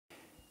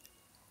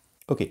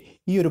Okay,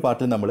 ഈ ഒരു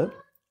പാർട്ടിൽ നമ്മൾ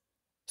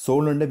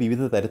സോളിനോയിഡിൻ്റെ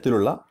വിവിധ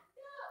തരത്തിലുള്ള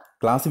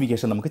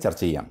ക്ലാസിഫിക്കേഷൻ നമുക്ക്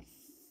ചർച്ച ചെയ്യാം.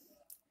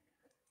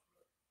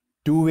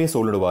 2 വേ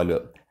സോളിനോയിഡ് വാൽവ്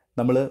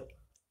നമ്മൾ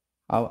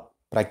ആ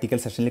പ്രാക്ടിക്കൽ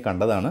സെഷനിൽ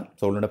കണ്ടതാണ്.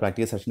 സോളിനോയിഡ്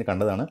പ്രാക്ടിക്കൽ സെഷനിൽ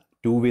കണ്ടതാണ്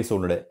 2 വേ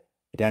സോളിനോയിഡ്,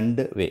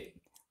 2 വേ.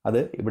 അത്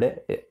ഇവിടെ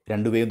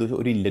 2 വേ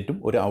ഒരു ഇൻലെറ്റും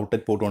ഒരു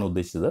ഔട്ട്ലെറ്റ് പോർട്ടുമാണ്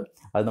ഉദ്ദേശിച്ചത്.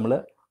 അത് നമ്മൾ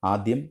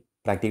ആദ്യം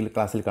പ്രാക്ടിക്കൽ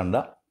ക്ലാസ്സിൽ കണ്ട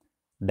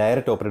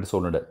direct operated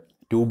solenoid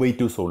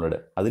 2x2 solenoid,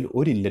 അതിൽ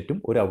ഒരു ഇൻലെറ്റും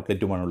ഒരു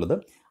ഔട്ട്ലെറ്റുമാണുള്ളത്.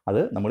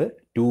 അത് നമ്മൾ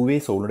 2 വേ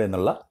സോളിനോയിഡ്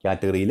എന്നുള്ള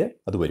കാറ്റഗറിയിൽ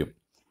അത് വരും.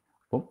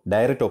 അപ്പം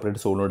ഡയറക്റ്റ്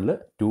ഓപ്പറേറ്റഡ് സോളിനോയിഡിൽ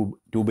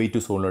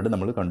 2x2 സോളിനോയിഡ്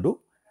നമ്മൾ കണ്ടു,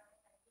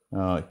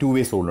 2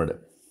 വേ സോളിനോയിഡ്.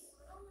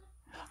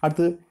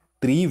 അടുത്ത്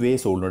 3 വേ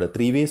സോളിനോയിഡ്.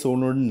 3 വേ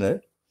സോളിനോയിഡിന്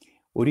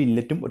ഒരു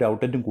ഇൻലെറ്റും ഒരു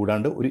ഔട്ട്ലെറ്റും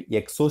കൂടാണ്ട് ഒരു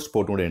എക്സോസ്റ്റ്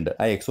പോർട്ടും കൂടെ ഉണ്ട്.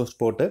 ആ എക്സോസ്റ്റ്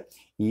പോർട്ട്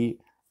ഈ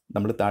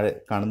നമ്മൾ താഴെ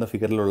കാണുന്ന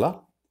ഫിഗറിലുള്ള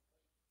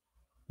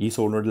ഈ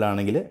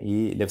സോളിനോയിഡിലാണെങ്കിൽ, ഈ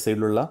ലെഫ്റ്റ്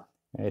സൈഡിലുള്ള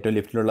ഏറ്റവും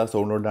ലെഫ്റ്റിലുള്ള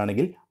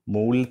സോളിനോയിഡിലാണെങ്കിൽ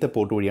മുകളിലത്തെ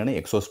പോർട്ട് വഴിയാണ്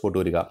എക്സോസ്റ്റ് പോർട്ട്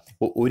വരിക.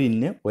 അപ്പോൾ ഒരു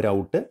ഇന്ന് ഒരു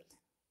ഔട്ട്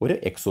ഒരു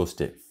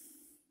എക്സോസ്റ്റ്.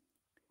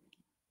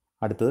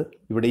 അടുത്തത്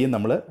ഇവിടെയും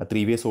നമ്മൾ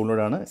 3 വേ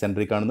സോളിനോയിഡാണ്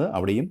സെൻറ്ററിൽ കാണുന്നത്.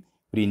 അവിടെയും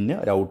ഒരു ഇന്ന്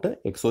ഒരു ഔട്ട്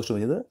എക്സോസ്റ്റ്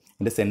വന്നത്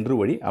അതിൻ്റെ സെൻറ്റർ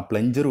വഴി ആ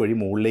പ്ലഞ്ചർ വഴി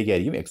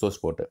മുകളിലേക്കായിരിക്കും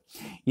എക്സോസ്റ്റ് പോർട്ട്.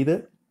 ഇത്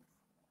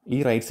ഈ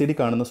റൈറ്റ് സൈഡിൽ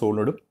കാണുന്ന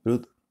സോളിനോയിഡും ഒരു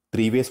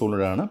 3 വേ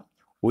സോളിനോയിഡാണ്.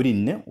 ഒരു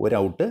ഇന്ന് ഒരു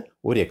ഔട്ട്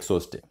ഒരു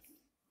എക്സോസ്റ്റ്.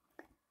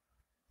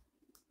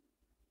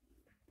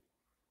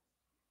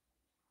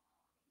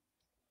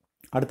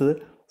 അടുത്തത്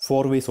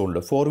 4 വേ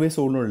സോളിനോയിഡ്. 4 വേ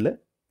സോളിനോയിഡിൽ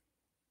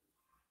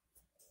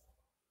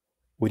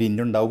ഒരു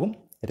ഇന്നുണ്ടാകും,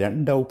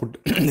 2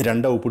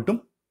 ഔട്ട്പുട്ടും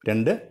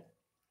 2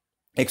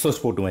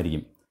 എക്സോസ്റ്റ്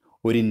പോർട്ടുമായിരിക്കും.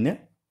 ഒരു ഇന്ന്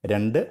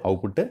 2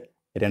 ഔട്ട്പുട്ട്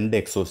 2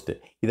 എക്സോസ്റ്റ്.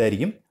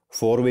 ഇതായിരിക്കും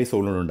 4 വേ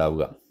സോളിനോയിഡ്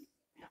ഉണ്ടാവുക.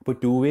 അപ്പോൾ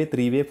 2 വേ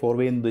 3 വേ 4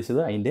 വേ എന്ന്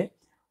ഉദ്ദേശിച്ചത് അതിൻ്റെ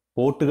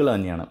പോർട്ടുകൾ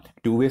തന്നെയാണ്.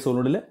 2 വേ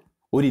സോളിനോയിഡിൽ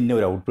ഒരു ഇന്ന്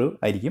ഒരു ഔട്ട്പുട്ട്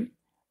ആയിരിക്കും.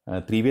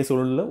 3 വേ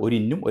സോളിനോയിഡിൽ ഒരു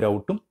ഇന്നും ഒരു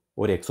ഔട്ടും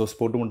ഒരു എക്സോസ്റ്റ്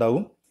പോർട്ടും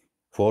ഉണ്ടാകും.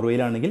 4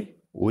 വേയിലാണെങ്കിൽ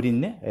ഒരു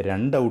ഇന്ന്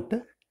 2 ഔട്ട്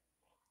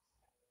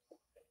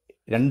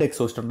 2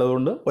 എക്സോസ്റ്റ്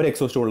ഉള്ളതുകൊണ്ട് ഒരു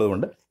എക്സോസ്റ്റ്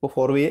ഉള്ളതുകൊണ്ട് ഇപ്പോൾ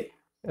 4 വേ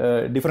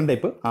ഡിഫറെൻറ്റ്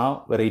ടൈപ്പ് ആ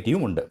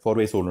വെറൈറ്റിയും ഉണ്ട്. 4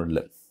 വേ സോളിനോയിഡിൽ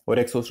ഒരു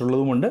എക്സോസ്റ്റ്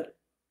ഉള്ളതുമുണ്ട്,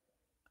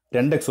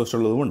 2 എക്സോസ്റ്റ്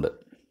ഉള്ളതുമുണ്ട്.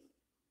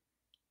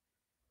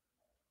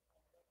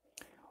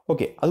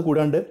 ഓക്കെ, അത്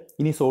കൂടാണ്ട്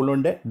ഇനി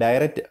സോളിനോയിഡിൻ്റെ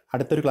ഡയറക്റ്റ്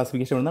അടുത്തൊരു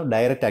ക്ലാസിഫിക്കേഷൻ വന്നാൽ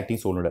ഡയറക്റ്റ്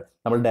ആക്ടിങ് സോളിനോയിഡ്.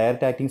 നമ്മൾ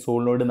ഡയറക്റ്റ് ആക്ടിങ്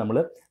സോളിനോയിഡ് നമ്മൾ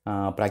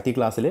പ്രാക്ടിക്കൽ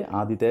ക്ലാസ്സിൽ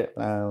ആദ്യത്തെ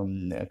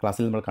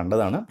ക്ലാസ്സിൽ നമ്മൾ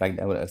കണ്ടതാണ്.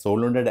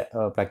 സോളിനോയിഡിൻ്റെ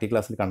പ്രാക്ടിക്കൽ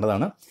ക്ലാസ്സിൽ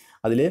കണ്ടതാണ്.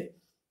 അതിൽ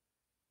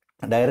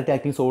ഡയറക്റ്റ്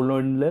ആക്ടിങ്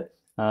സോളിനോയിഡിൽ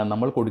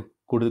നമ്മൾ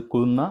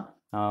കൊടുക്കുന്ന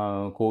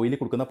കോയിൽ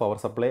കൊടുക്കുന്ന പവർ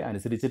സപ്ലൈ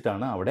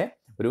അനുസരിച്ചിട്ടാണ് അവിടെ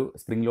ഒരു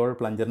സ്പ്രിംഗ് ലോഡ്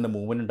പ്ലഞ്ചറിൻ്റെ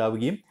മൂവ്മെൻറ്റ്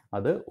ഉണ്ടാവുകയും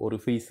അത്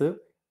ഒറിഫീസ്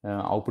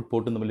ഔട്ട്പുട്ട്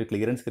പോർട്ടും തമ്മിൽ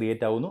ക്ലിയറൻസ്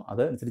ക്രിയേറ്റ് ആവുന്നു.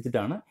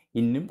 അതനുസരിച്ചിട്ടാണ്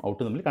ഇന്നും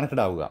ഔട്ടും തമ്മിൽ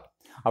കണക്റ്റഡ് ആവുക.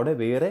 അവിടെ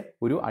വേറെ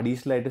ഒരു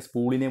അഡീഷണൽ ആയിട്ട്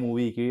സ്പൂളിനെ മൂവ്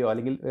ചെയ്യിക്കുകയോ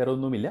അല്ലെങ്കിൽ വേറെ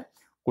ഒന്നുമില്ല.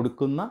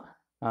 കൊടുക്കുന്ന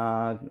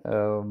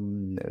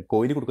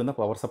കോയിൽ കൊടുക്കുന്ന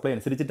പവർ സപ്ലൈ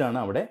അനുസരിച്ചിട്ടാണ്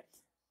അവിടെ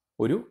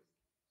ഒരു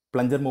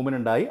പ്ലഞ്ചർ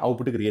മൂവ്മെൻറ്റ് ഉണ്ടായി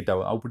ഔട്ട്പുട്ട് ക്രിയേറ്റ്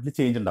ആവുക, ഔട്ട്പുട്ടിൽ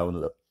ചേഞ്ച്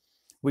ഉണ്ടാവുന്നത്.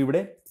 അപ്പോൾ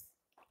ഇവിടെ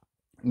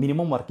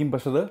മിനിമം വർക്കിംഗ്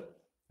പ്രഷർ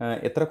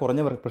എത്ര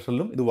കുറഞ്ഞ വർക്ക്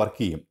പ്രഷറിലും ഇത് വർക്ക്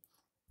ചെയ്യും.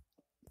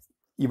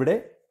 ഇവിടെ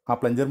ആ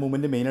പ്ലഞ്ചർ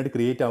മൂവ്മെൻറ്റ് മെയിനായിട്ട്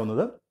ക്രിയേറ്റ്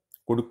ആവുന്നത്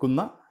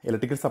കൊടുക്കുന്ന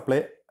ഇലക്ട്രിക്കൽ സപ്ലൈ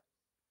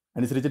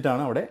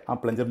അനുസരിച്ചിട്ടാണ് അവിടെ ആ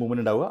പ്ലഞ്ചർ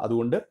മൂവ്മെൻറ്റ് ഉണ്ടാവുക.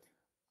 അതുകൊണ്ട്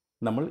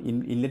നമ്മൾ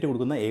ഇൻലെറ്റ്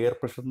കൊടുക്കുന്ന എയർ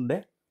പ്രഷറിൻ്റെ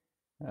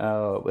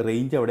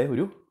റേഞ്ച് അവിടെ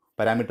ഒരു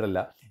പാരാമീറ്റർ അല്ല.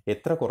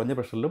 എത്ര കുറഞ്ഞ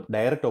പ്രഷറിലും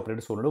ഡയറക്റ്റ്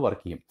ഓപ്പറേറ്റഡ് സോളിനോയിഡ്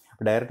വർക്ക് ചെയ്യും.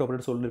 ഡയറക്റ്റ്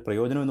ഓപ്പറേറ്റഡ് സോളിനോയിഡ്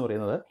പ്രയോജനം എന്ന്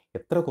പറയുന്നത്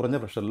എത്ര കുറഞ്ഞ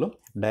പ്രഷറിലും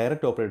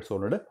ഡയറക്റ്റ് ഓപ്പറേറ്റഡ്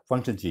സോളിനോയിഡ്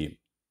ഫങ്ഷൻ ചെയ്യും.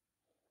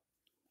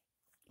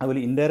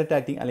 അതുപോലെ ഇൻഡയറക്റ്റ്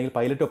ആക്ടിങ് അല്ലെങ്കിൽ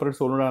പൈലറ്റ് ഓപ്പറേറ്റഡ്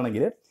സോളിനോയിഡ്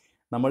ആണെങ്കിൽ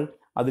നമ്മൾ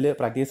അതിൽ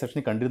പ്രാക്ടിക്കൽ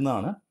സെഷനിൽ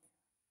കണ്ടിരുന്നതാണ്.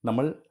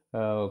 നമ്മൾ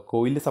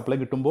കോയിലിൻ്റെ സപ്ലൈ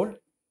കിട്ടുമ്പോൾ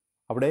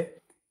അവിടെ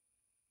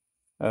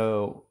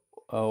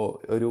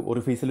ഒരു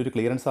ഒറിഫീസിൽ ഒരു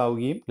ക്ലിയറൻസ്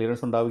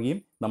ഉണ്ടാവുകയും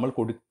നമ്മൾ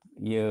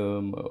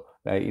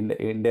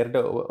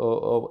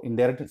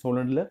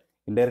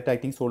ഇൻഡയറക്റ്റ്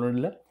ആക്ടിങ്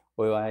സോളിനോയിഡിൽ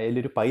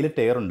അതിലൊരു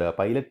പൈലറ്റ് എയർ ഉണ്ട്.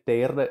 പൈലറ്റ്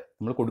എയറിൻ്റെ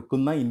നമ്മൾ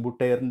കൊടുക്കുന്ന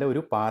ഇൻപുട്ട് എയറിൻ്റെ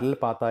ഒരു പാരലൽ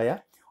പാത്തായ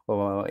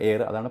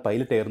എയർ, അതാണ്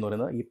പൈലറ്റ് എയർ എന്ന്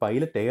പറയുന്നത്. ഈ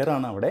പൈലറ്റ് എയർ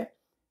ആണ് അവിടെ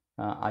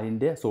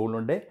അതിൻ്റെ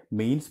സോളിനോയിഡിൻ്റെ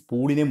മെയിൻ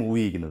സ്പൂളിനെ മൂവ്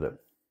ചെയ്യിക്കുന്നത്.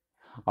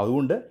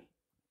 അതുകൊണ്ട്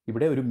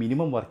ഇവിടെ ഒരു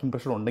മിനിമം വർക്കിംഗ്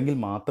പ്രഷർ ഉണ്ടെങ്കിൽ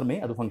മാത്രമേ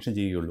അത് ഫങ്ഷൻ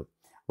ചെയ്യുകയുള്ളൂ.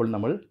 അപ്പോൾ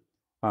നമ്മൾ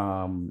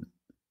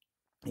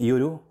ഈ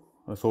ഒരു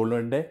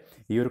സോളിനോയിഡിൻ്റെ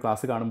ഈ ഒരു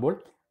ക്ലാസ് കാണുമ്പോൾ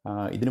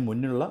ഇതിന്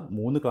മുന്നിലുള്ള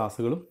 3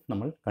 ക്ലാസ്സുകളും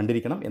നമ്മൾ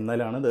കണ്ടിരിക്കണം.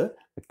 എന്നാലാണ് ഇത്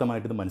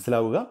വ്യക്തമായിട്ടിത്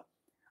മനസ്സിലാവുക.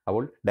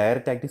 അപ്പോൾ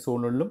ഡയറക്റ്റ് ആക്ടിങ്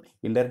സോളിനോയിഡിലും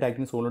ഇൻഡയറക്റ്റ്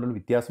ആക്ടിങ് സോളിനോയിഡിലും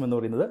വ്യത്യാസം എന്ന്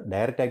പറയുന്നത്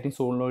ഡയറക്റ്റ് ആക്ടിങ്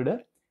സോളിനോയിഡ്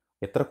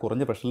എത്ര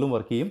കുറഞ്ഞ പ്രഷറിലും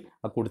വർക്ക് ചെയ്യും.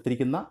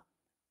 ആ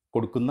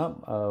കൊടുക്കുന്ന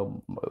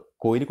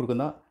കോയിൽ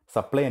കൊടുക്കുന്ന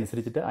സപ്ലൈ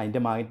അനുസരിച്ചിട്ട്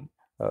അതിൻ്റെ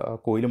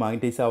കോയിൽ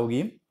മാഗ്നറ്റൈസ്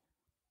ആവുകയും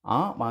ആ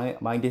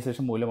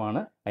മാഗ്നറ്റൈസേഷൻ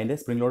മൂലമാണ് അതിൻ്റെ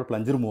സ്പ്രിംഗ് ലോഡ്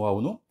പ്ലഞ്ചർ മൂവ്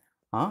ആവുന്നു.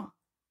 ആ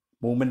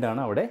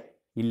മൂവ്മെൻറ്റാണ് അവിടെ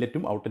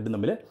ഇൻലെറ്റും ഔട്ട്ലെറ്റും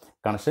തമ്മിൽ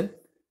കണക്ഷൻ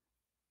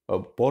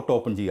പോർട്ട്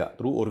ഓപ്പൺ ചെയ്യുക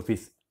ത്രൂ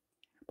ഒറിഫീസ്.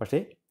 പക്ഷേ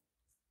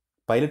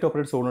പൈലറ്റ്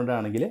ഓപ്പറേറ്റഡ് സോളിനോയിഡ്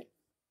ആണെങ്കിൽ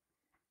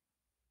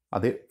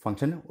അത്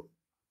ഫങ്ഷൻ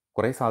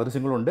കുറേ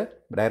സാദൃശ്യങ്ങളുണ്ട്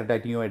ഡയറക്റ്റ്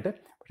ആക്ടിങ്ങുമായിട്ട്.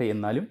 പക്ഷേ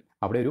എന്നാലും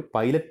അവിടെ ഒരു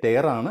പൈലറ്റ്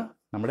എയറാണ്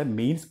നമ്മുടെ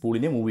മെയിൻ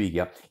സ്പൂളിനെ മൂവ്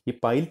ചെയ്യുക. ഈ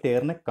പൈലറ്റ്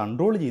എയറിനെ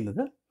കൺട്രോൾ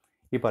ചെയ്യുന്നത്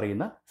ഈ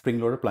പറയുന്ന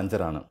സ്പ്രിംഗ് ലോഡ്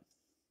പ്ലഞ്ചറാണ്.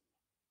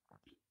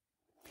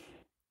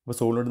 അപ്പോൾ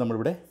സോളിനോയിഡ്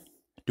നമ്മളിവിടെ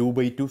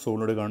 2x2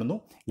 സോളിനോയിഡ് കാണുന്നു.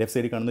 ലെഫ്റ്റ്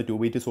സൈഡിൽ കാണുന്ന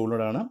 2x2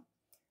 സോളിനോയിഡാണ്,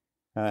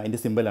 അതിൻ്റെ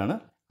സിമ്പലാണ്.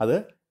 അത്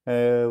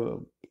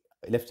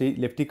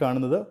ലെഫ്റ്റിൽ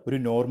കാണുന്നത് ഒരു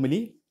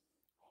നോർമലി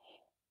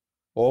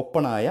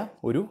ഓപ്പണായ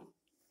ഒരു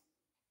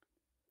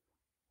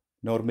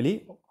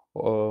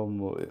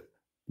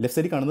ലെഫ്റ്റ്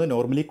സൈഡിൽ കാണുന്നത്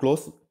നോർമലി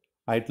ക്ലോസ്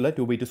ആയിട്ടുള്ള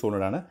 2x2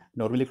 സോളിനോയിഡാണ്.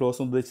 നോർമലി ക്ലോസ്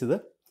എന്ന് ഉദ്ദേശിച്ചത്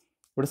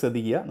ഇവിടെ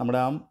ശ്രദ്ധിക്കുക, നമ്മുടെ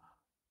ആ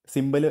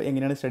സിമ്പിൾ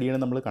എങ്ങനെയാണ് സ്റ്റഡി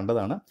ചെയ്യണമെന്ന് നമ്മൾ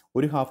കണ്ടതാണ്.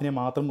 ഒരു ഹാഫിനെ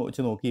മാത്രം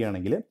വെച്ച്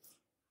നോക്കുകയാണെങ്കിൽ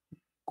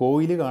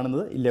കോയിൽ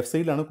കാണുന്നത് ലെഫ്റ്റ്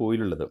സൈഡിലാണ്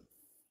കോയിലുള്ളത്.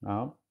 ആ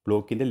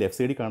ബ്ലോക്കിൻ്റെ ലെഫ്റ്റ്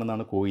സൈഡിൽ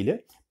കാണുന്നതാണ് കോയിൽ.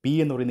 പി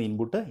എന്ന് പറയുന്ന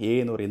ഇൻപുട്ട്, എ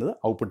എന്ന് പറയുന്നത്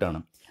ഔട്ട്പുട്ടാണ്.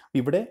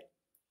 ഇവിടെ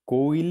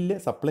കോയിലിൽ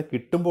സപ്ലൈ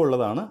കിട്ടുമ്പോൾ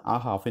ഉള്ളതാണ് ആ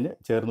ഹാഫിന്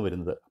ചേർന്ന്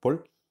വരുന്നത്. അപ്പോൾ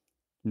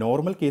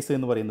നോർമൽ കേസ്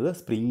എന്ന് പറയുന്നത്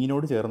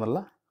സ്പ്രിങ്ങിനോട് ചേർന്നുള്ള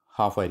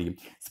ഹാഫായിരിക്കും.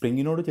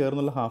 സ്പ്രിങ്ങിനോട്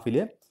ചേർന്നുള്ള ഹാഫിൽ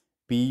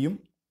പിയും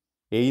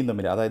എയും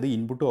തമ്മിൽ, അതായത്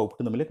ഇൻപുട്ടും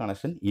ഔട്ട്പുട്ടും തമ്മിൽ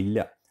കണക്ഷൻ ഇല്ല.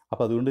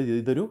 അപ്പോൾ അതുകൊണ്ട്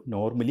ഇതൊരു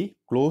നോർമലി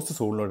ക്ലോസ്ഡ്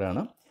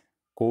സോളിനോയിഡാണ്.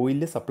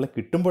 കോയിലിൽ സപ്ലൈ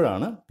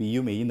കിട്ടുമ്പോഴാണ്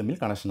പിയും എയും തമ്മിൽ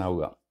കണക്ഷൻ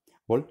ആവുക.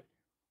 അപ്പോൾ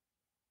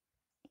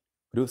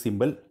ഒരു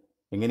സിമ്പിൾ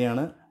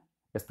എങ്ങനെയാണ്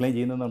എക്സ്പ്ലെയിൻ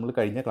ചെയ്യുന്നത് നമ്മൾ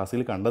കഴിഞ്ഞ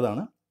ക്ലാസ്സിൽ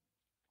കണ്ടതാണ്.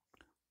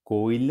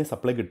 കോയിലിന്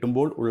സപ്ലൈ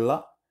കിട്ടുമ്പോൾ ഉള്ള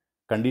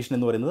കണ്ടീഷൻ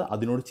എന്ന് പറയുന്നത്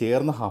അതിനോട്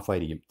ചേർന്ന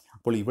ഹാഫായിരിക്കും.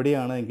 അപ്പോൾ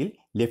ഇവിടെയാണെങ്കിൽ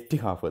ലെഫ്റ്റ്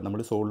ഹാഫ്, നമ്മൾ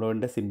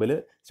സോളിനോയിഡിൻ്റെ സിമ്പിൾ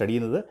സ്റ്റഡി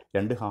ചെയ്യുന്നത്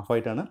 2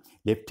 ഹാഫായിട്ടാണ്.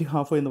 ലെഫ്റ്റ്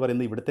ഹാഫ് എന്ന്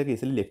പറയുന്നത്, ഇവിടുത്തെ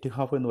കേസിൽ ലെഫ്റ്റ്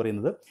ഹാഫ് എന്ന്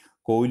പറയുന്നത്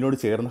കോയിലിനോട്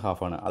ചേർന്ന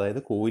ഹാഫാണ്. അതായത്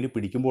കോയിൽ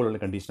പിടിക്കുമ്പോഴുള്ള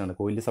കണ്ടീഷനാണ്.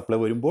 കോയിലിൽ സപ്ലൈ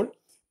വരുമ്പോൾ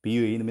പി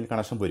യു എയും തമ്മിൽ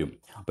കണക്ഷൻ വരും.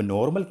 അപ്പോൾ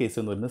നോർമൽ കേസ്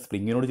എന്ന് പറയുന്നത്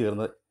സ്പ്രിങ്ങിനോട്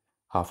ചേർന്ന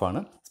ഹാഫാണ്.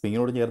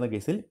 സ്പ്രിങ്ങിനോട് ചേർന്ന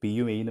കേസിൽ പി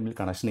യും എയും തമ്മിൽ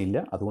കണക്ഷൻ ഇല്ല.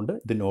 അതുകൊണ്ട്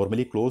ഇത്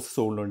നോർമലി ക്ലോസ്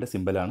സോളിനോയിഡിൻ്റെ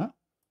സിമ്പിളാണ്.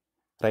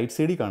 റൈറ്റ്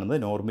സൈഡിൽ കാണുന്നത്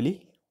നോർമലി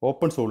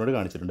ഓപ്പൺ സോളിനോയിഡ്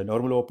കാണിച്ചിട്ടുണ്ട്.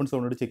 നോർമൽ ഓപ്പൺ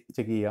സോളിനോയിഡ്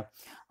ചെക്ക് ചെയ്യുക.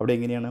 അവിടെ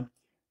എങ്ങനെയാണ്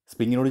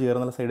സ്പ്രിങ്ങിനോട്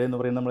ചേർന്നുള്ള സൈഡ് എന്ന്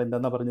പറയുന്നത് നമ്മൾ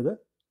എന്താണെന്നാണ് പറഞ്ഞത്,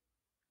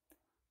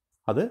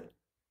 അത്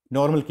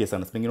നോർമൽ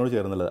കേസാണ്. സ്പ്രിങ്ങിനോട്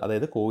ചേർന്നുള്ളത്,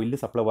 അതായത് കോയിലിൽ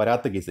സപ്ലൈ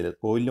വരാത്ത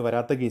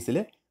കേസിൽ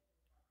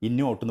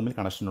ഇന്നും ഔട്ടും തമ്മിൽ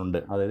കണക്ഷൻ ഉണ്ട്.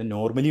 അതായത്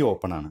നോർമലി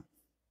ഓപ്പൺ ആണ്.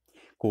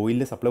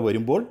 കോയിലിൽ സപ്ലൈ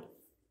വരുമ്പോൾ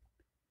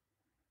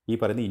ഈ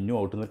പറയുന്ന ഇന്നും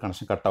ഔട്ടും തമ്മിൽ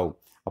കണക്ഷൻ കട്ടാവും.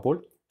 അപ്പോൾ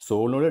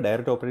സോളിനോയിഡ്,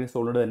 ഡയറക്റ്റ് ഓപ്പറേറ്റിംഗ്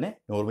സോളിനോയിഡ് തന്നെ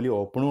നോർമലി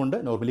ഓപ്പണും ഉണ്ട്,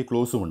 നോർമലി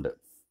ക്ലോസും ഉണ്ട്.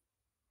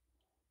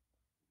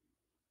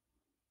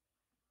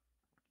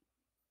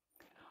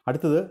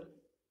 അടുത്തത്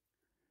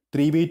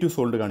 3x2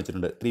 സോളിനോയിഡ്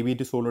കാണിച്ചിട്ടുണ്ട്.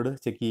 3x2 സോളിനോയിഡ്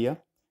ചെക്ക് ചെയ്യുക.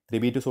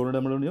 3x2 സോളിനോയിഡ്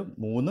നമ്മൾ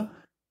 3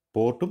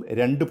 പോർട്ടും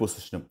 2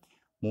 പൊസിഷനും.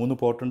 3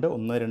 പോർട്ടുണ്ട്,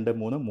 1 2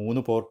 3,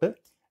 3 പോർട്ട്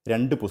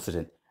 2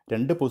 പൊസിഷൻ.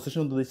 2 പൊസിഷൻ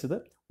ഉദ്ദേശിച്ചത്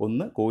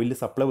ഒന്ന് കോയിലിൽ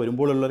സപ്ലൈ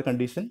വരുമ്പോഴുള്ളൊരു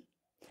കണ്ടീഷൻ,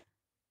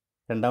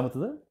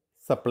 രണ്ടാമത്തത്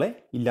സപ്ലൈ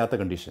ഇല്ലാത്ത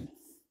കണ്ടീഷൻ.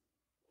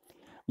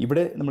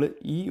 ഇവിടെ നമ്മൾ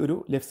ഈ ഒരു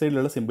ലെഫ്റ്റ്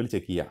സൈഡിലുള്ള സിമ്പിൾ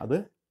ചെക്ക് ചെയ്യുക. അത്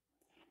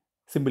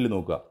സിമ്പിൾ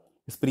നോക്കുക.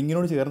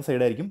 സ്പ്രിങ്ങിനോട് ചേർന്ന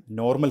സൈഡായിരിക്കും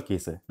നോർമൽ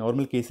കേസ്.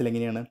 നോർമൽ കേസിൽ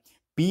എങ്ങനെയാണ്,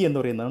 പി എന്ന്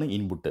പറയുന്നതാണ്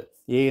ഇൻപുട്ട്,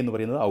 എ എന്ന്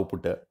പറയുന്നത്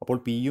ഔട്ട്പുട്ട്. അപ്പോൾ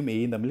പിയും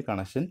എയും തമ്മിൽ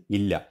കണക്ഷൻ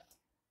ഇല്ല.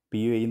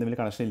 പിയും എയും തമ്മിൽ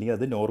കണക്ഷൻ ഇല്ലെങ്കിൽ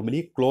അത് നോർമലി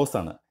ക്ലോസ്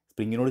ആണ്.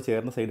 സ്പ്രിങ്ങിനോട്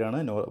ചേർന്ന സൈഡാണ്.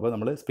 അപ്പോൾ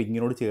നമ്മൾ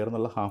സ്പ്രിങ്ങിനോട്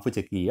ചേർന്നുള്ള ഹാഫ്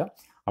ചെക്ക് ചെയ്യുക.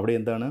 അവിടെ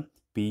എന്താണ്,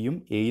 പിയും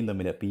എയും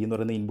തമ്മിൽ, പി എന്ന്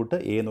പറയുന്ന ഇൻപുട്ട്,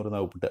 എ എന്ന് പറയുന്ന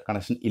ഔട്ട്പുട്ട്,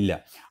 കണക്ഷൻ ഇല്ല.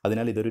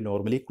 അതിനാൽ ഇതൊരു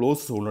നോർമലി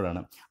ക്ലോസ്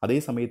സോളിനോയിഡാണ്. അതേ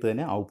സമയത്ത്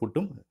തന്നെ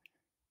ഔട്ട്പുട്ടും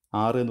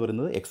 6 എന്ന്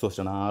പറയുന്നത്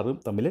എക്സോസ്റ്റ് ആണ്. 6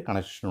 തമ്മിൽ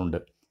കണക്ഷനുണ്ട്.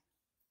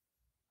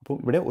 അപ്പോൾ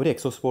ഇവിടെ ഒരു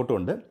എക്സോസ്റ്റ് പോർട്ടും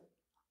ഉണ്ട്,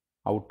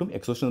 ഔട്ടും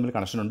എക്സോസ്റ്റും തമ്മിൽ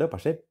കണക്ഷനുണ്ട്.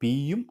 പക്ഷേ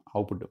പിയും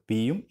ഔട്ട്പുട്ട്,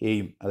 പിയും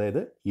എയും, അതായത്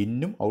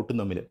ഇന്നും ഔട്ടും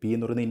തമ്മിൽ, പി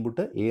എന്ന് പറയുന്ന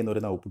ഇൻപുട്ട്, എ എന്ന്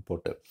പറയുന്ന ഔട്ട്പുട്ട്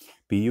പോർട്ട്,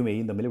 പിയും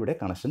എയും തമ്മിൽ ഇവിടെ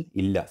കണക്ഷൻ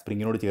ഇല്ല.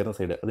 സ്പ്രിങ്ങിനോട് ചേർന്ന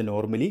സൈഡ്, അത്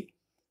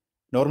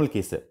നോർമൽ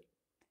കേസ്.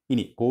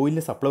 ഇനി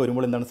കോയിലിന് സപ്ലൈ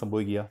വരുമ്പോൾ എന്താണ്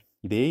സംഭവിക്കുക,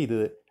 ഇത്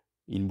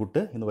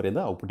ഇൻപുട്ട് എന്ന്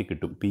പറയുന്നത് ഔട്ട്പുട്ടിൽ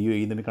കിട്ടും. പിയും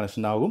എയും തമ്മിൽ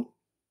കണക്ഷൻ ആകും.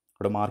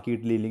 അവിടെ മാർക്ക്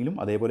ചെയ്തിട്ടില്ലെങ്കിലും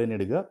അതേപോലെ തന്നെ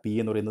എടുക്കുക. പി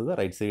എന്ന് പറയുന്നത്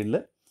റൈറ്റ് സൈഡിൽ,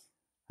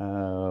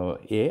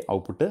 എ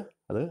ഔട്ട്പുട്ട്,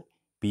 അത്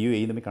പിയും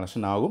എയും തമ്മിൽ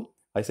കണക്ഷൻ ആകും.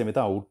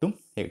 അതേസമയത്ത് ഔട്ടും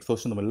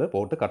എക്സോസ്റ്റും തമ്മിലുള്ള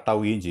പോർട്ട്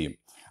കട്ടാവുകയും ചെയ്യും.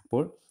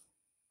 അപ്പോൾ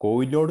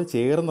കോയിലിനോട്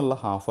ചേർന്നുള്ള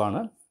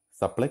ഹാഫാണ്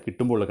സപ്ലൈ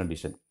കിട്ടുമ്പോഴുള്ള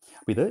കണ്ടീഷൻ.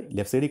 അപ്പോൾ ഇത്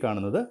ലെഫ്റ്റ് സൈഡിൽ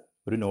കാണുന്നത്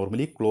ഒരു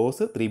നോർമലി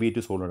ക്ലോസ്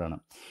 3x2 സോളിനോയിഡാണ്.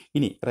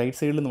 ഇനി റൈറ്റ്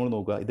സൈഡിൽ നമ്മൾ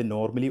നോക്കുക, ഇത്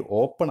നോർമലി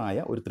ഓപ്പൺ ആയ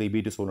ഒരു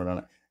 3x2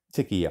 സോളിനോയിഡാണ്.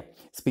 ചെക്ക്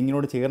ചെയ്യുക.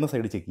 സ്പ്രിങ്ങിനോട് ചേർന്ന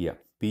സൈഡ് ചെക്ക് ചെയ്യുക.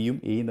 പിയും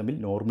എയും തമ്മിൽ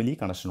നോർമലി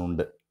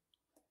കണക്ഷനുണ്ട്.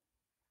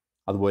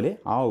 അതുപോലെ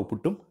ആ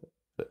ഔട്ട്പുട്ടും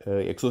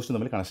എക്സോസ്റ്റും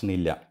തമ്മിൽ കണക്ഷൻ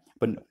ഇല്ല.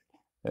 അപ്പം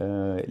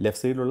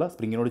ലെഫ്റ്റ് സൈഡിലുള്ള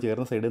സ്പ്രിങ്ങിനോട്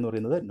ചേർന്ന സൈഡ് എന്ന്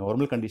പറയുന്നത്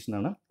നോർമൽ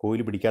കണ്ടീഷനാണ്,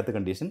 കോയിൽ പിടിക്കാത്ത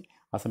കണ്ടീഷൻ.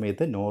 ആ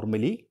സമയത്ത്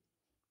നോർമലി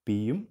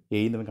പിയും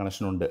എയും തമ്മിൽ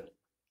കണക്ഷനുണ്ട്,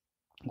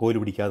 കോയിൽ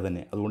പിടിക്കാതെ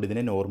തന്നെ. അതുകൊണ്ട്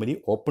ഇതിനെ നോർമലി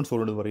ഓപ്പൺ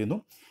സോളിനോയിഡ് എന്ന് പറയുന്നു.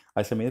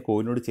 അതേസമയത്ത്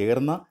കോയിലിനോട്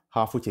ചേർന്ന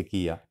ഹാഫ് ചെക്ക്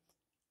ചെയ്യുക.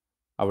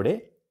 അവിടെ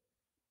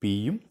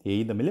പിയും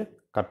എയും തമ്മിൽ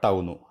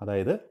കട്ടാവുന്നു,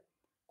 അതായത്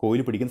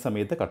കോയിൽ പിടിക്കുന്ന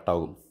സമയത്ത്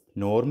കട്ടാകും.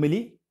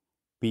 നോർമലി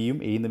പിയും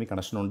എയും തമ്മിൽ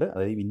കണക്ഷനുണ്ട്,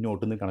 അതായത്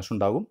ഇന്നോട്ടും തമ്മിൽ കണക്ഷൻ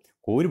ഉണ്ടാകും.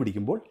 കോയിൽ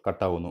പിടിക്കുമ്പോൾ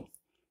കട്ടാവുന്നു.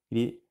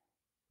 ഇനി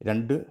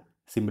 2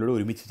 സിമ്പിളോട്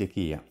ഒരുമിച്ച് ചെക്ക്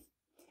ചെയ്യാം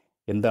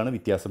എന്താണ്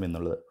വ്യത്യാസം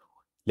എന്നുള്ളത്.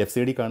 ലെഫ്റ്റ്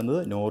സൈഡിൽ കാണുന്നത്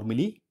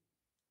normally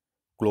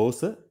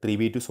close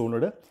 3x2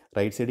 solenoid,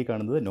 right സൈഡിൽ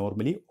കാണുന്നത്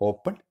നോർമലി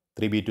ഓപ്പൺ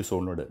 3x2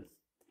 സോളിനോയിഡ്.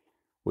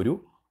 ഒരു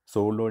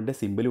സോളിനോയിഡിൻ്റെ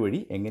സിമ്പിൾ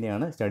വഴി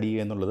എങ്ങനെയാണ് സ്റ്റഡി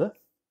ചെയ്യുക എന്നുള്ളത്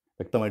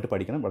വ്യക്തമായിട്ട്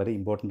പഠിക്കണം. വളരെ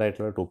ഇമ്പോർട്ടൻ്റ്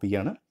ആയിട്ടുള്ള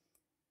ടോപ്പിക്കാണ്.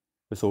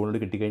 ഒരു സോളിനോയിഡ്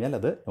കിട്ടിക്കഴിഞ്ഞാൽ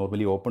അത്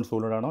നോർമലി ഓപ്പൺ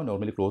സോളിനോയിഡാണോ,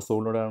 നോർമലി ക്ലോസ്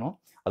സോളിനോയിഡാണോ,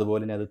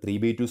 അതുപോലെ തന്നെ അത്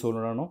 3x2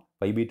 സോളിനോയിഡാണോ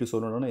 5x2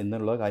 സോളിനോയിഡാണോ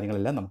എന്നുള്ള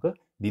കാര്യങ്ങളെല്ലാം നമുക്ക്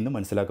ഇതിൽ നിന്ന്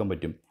മനസ്സിലാക്കാൻ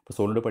പറ്റും. ഇപ്പോൾ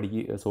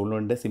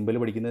സോളിനോയിഡിൻ്റെ സിമ്പിൾ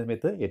പഠിക്കുന്ന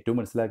സമയത്ത് ഏറ്റവും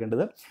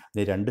മനസ്സിലാക്കേണ്ടത്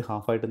 2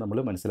 ഹാഫായിട്ട് നമ്മൾ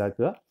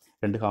മനസ്സിലാക്കുക.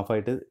 2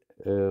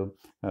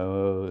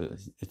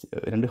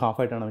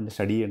 ഹാഫായിട്ടാണ് അവൻ്റെ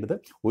സ്റ്റഡി ചെയ്യേണ്ടത്.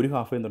 ഒരു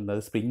ഹാഫ് എന്ന്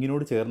പറയുന്നത്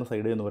സ്പ്രിങ്ങിനോട് ചേർന്ന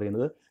സൈഡ് എന്ന്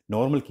പറയുന്നത്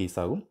നോർമൽ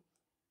കേസാകും.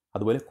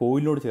 അതുപോലെ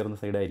കോയിലിനോട് ചേർന്ന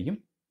സൈഡായിരിക്കും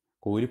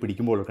കോയിൽ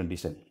പിടിക്കുമ്പോഴുള്ള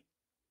കണ്ടീഷൻ.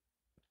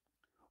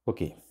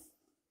 ഓക്കെ.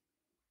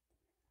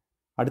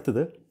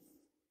 അടുത്തത്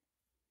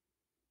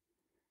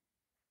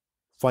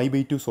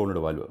 5/2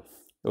 സോളിനോയിഡ് വാൽവ്.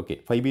 ഓക്കെ,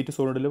 5/2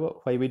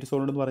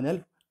 സോളിനോയിഡ് എന്ന് പറഞ്ഞാൽ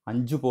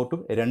 5 പോർട്ടും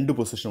 2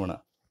 പൊസിഷനുമാണ്.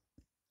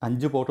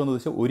 5 പോർട്ട് എന്ന്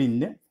വെച്ചാൽ 1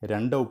 ഇന്ന്,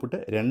 2 ഔട്ട്പുട്ട്,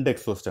 2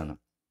 എക്സോസ്റ്റ് ആണ്.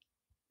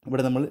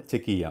 ഇവിടെ നമ്മൾ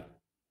ചെക്ക് ചെയ്യാം.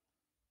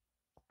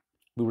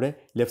 ഇവിടെ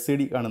ലെഫ്റ്റ്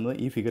സൈഡിൽ കാണുന്നത്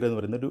ഈ ഫിഗർ എന്ന്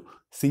പറയുന്നത് ഒരു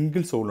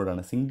സിംഗിൾ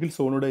സോളിനോയിഡാണ്. സിംഗിൾ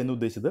സോളിനോയിഡ് എന്ന്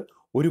ഉദ്ദേശിച്ചത്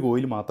ഒരു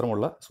കോയിൽ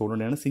മാത്രമുള്ള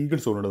സോളിനോയിഡാണ് സിംഗിൾ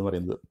സോളിനോയിഡ് എന്ന്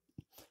പറയുന്നത്.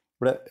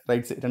 ഇവിടെ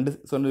റൈറ്റ് സൈഡ് 2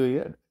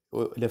 സോളിനോയിഡ്,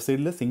 ലെഫ്റ്റ്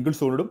സൈഡിൽ സിംഗിൾ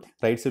സോളിനോയിഡും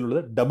റൈറ്റ്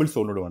സൈഡിലുള്ളത് ഡബിൾ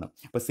സോളിനോയിഡുമാണ്.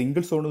 അപ്പോൾ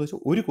സിംഗിൾ സോളിനോയിഡ് എന്ന്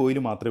വെച്ചാൽ ഒരു കോയിൽ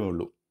മാത്രമേ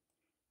ഉള്ളൂ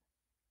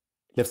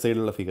ലെഫ്റ്റ്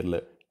സൈഡിലുള്ള ഫിഗറിൽ.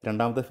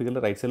 രണ്ടാമത്തെ ഫിഗറിൽ,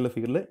 റൈറ്റ് സൈഡിലുള്ള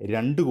ഫിഗറിൽ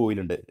 2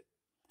 കോയിലുണ്ട്.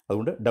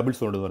 അതുകൊണ്ട് ഡബിൾ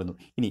സോളിനോയിഡ് എന്ന് പറയുന്നു.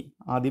 ഇനി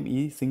ആദ്യം ഈ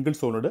സിംഗിൾ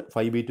സോളിനോയിഡ്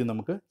 5/2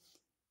 നമുക്ക്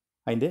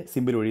അതിൻ്റെ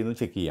സിമ്പിൾ വഴി ഒന്ന്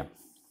ചെക്ക് ചെയ്യാം.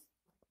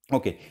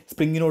 ഓക്കെ,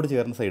 സ്പ്രിങ്ങിനോട്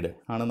ചേർന്ന സൈഡ്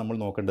ആണ് നമ്മൾ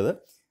നോക്കേണ്ടത്.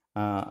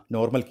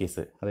 നോർമൽ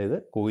കേസ്, അതായത്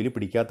കോയിൽ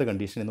പിടിക്കാത്ത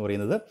കണ്ടീഷൻ എന്ന്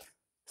പറയുന്നത്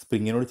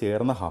സ്പ്രിങ്ങിനോട്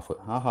ചേർന്ന ഹാഫ്.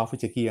 ആ ഹാഫ്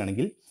ചെക്ക്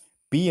ചെയ്യുകയാണെങ്കിൽ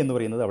പി എന്ന്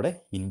പറയുന്നത് അവിടെ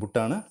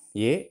ഇൻപുട്ടാണ്,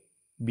 എ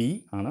ബി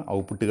ആണ്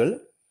ഔട്ട്പുട്ടുകൾ,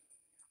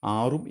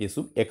 ആറും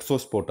എസും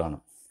എക്സോസ്റ്റ് പോർട്ടാണ്.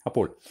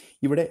 അപ്പോൾ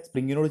ഇവിടെ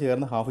സ്പ്രിങ്ങിനോട്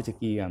ചേർന്ന ഹാഫ്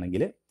ചെക്ക്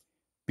ചെയ്യുകയാണെങ്കിൽ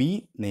പി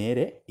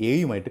നേരെ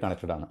എയുമായിട്ട്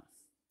കണക്റ്റഡ് ആണ്.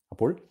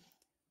 അപ്പോൾ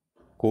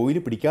കോയിൽ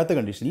പിടിക്കാത്ത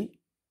കണ്ടീഷനിൽ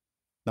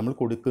നമ്മൾ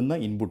കൊടുക്കുന്ന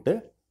ഇൻപുട്ട്,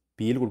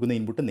 പിയിൽ കൊടുക്കുന്ന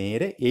ഇൻപുട്ട്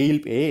നേരെ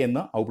എ എന്ന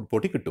ഔട്ട്പുട്ട്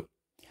പോർട്ടിൽ കിട്ടും.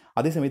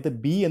 അതേസമയത്ത്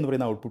ബി എന്ന്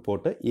പറയുന്ന ഔട്ട്പുട്ട്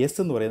പോർട്ട് എസ്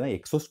എന്ന് പറയുന്ന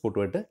എക്സോസ്റ്റ്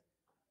പോർട്ടുമായിട്ട്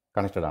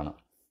കണക്റ്റഡ് ആണ്.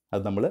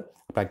 അത് നമ്മൾ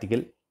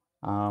പ്രാക്ടിക്കൽ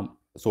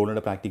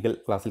സോളിനോയിഡ് പ്രാക്ടിക്കൽ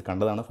ക്ലാസ്സിൽ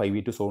കണ്ടതാണ്.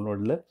 5/2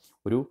 സോളിനോയിഡിൽ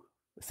ഒരു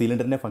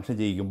സിലിണ്ടറിനെ ഫംഗ്ഷൻ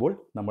ചെയ്യിക്കുമ്പോൾ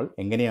നമ്മൾ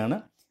എങ്ങനെയാണ്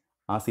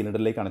ആ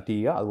സിലിണ്ടറിലേക്ക് കണക്ട്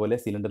ചെയ്യുക, അതുപോലെ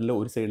സിലിണ്ടറിൽ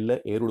ഒരു സൈഡിൽ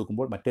എയർ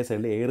കൊടുക്കുമ്പോൾ മറ്റേ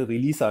സൈഡിൽ എയർ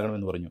റിലീസ്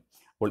ആകണമെന്ന് പറഞ്ഞു.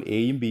 അപ്പോൾ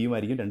എയും ബിയും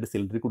ആയിരിക്കും 2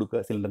 സിലിണ്ടറിൽ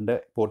കൊടുക്കുക, സിലിണ്ടറിൻ്റെ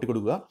പോർട്ടിൽ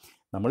കൊടുക്കുക.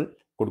 നമ്മൾ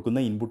കൊടുക്കുന്ന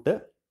ഇൻപുട്ട്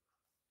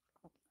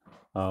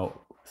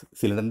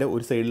സിലിണ്ടറിൻ്റെ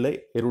ഒരു സൈഡിൽ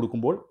എയർ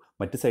കൊടുക്കുമ്പോൾ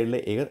മറ്റു സൈഡിലെ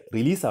എയർ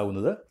റിലീസ്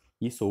ആകുന്നത്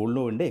ഈ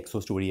സോളിനോയിഡിൻ്റെ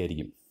എക്സോസ്റ്റ്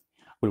വഴിയായിരിക്കും.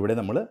 അപ്പോൾ ഇവിടെ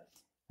നമ്മൾ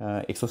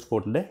എക്സോസ്റ്റ്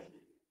പോർട്ടിൻ്റെ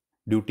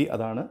ഡ്യൂട്ടി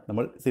അതാണ്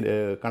നമ്മൾ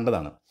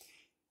കണ്ടതാണ്.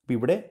 അപ്പോൾ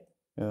ഇവിടെ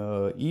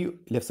ഈ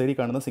ലെഫ്റ്റ് സൈഡിൽ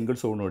കാണുന്ന സിംഗിൾ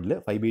സോളിനോയിഡിൽ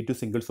 5/2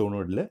 സിംഗിൾ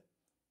സോളിനോയിഡിൽ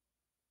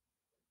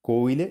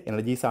കോയിൽ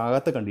എനർജീസ്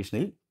ആകാത്ത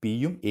കണ്ടീഷനിൽ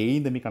പിയും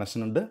എയും തമ്മിൽ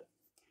കണക്ഷൻ ഉണ്ട്.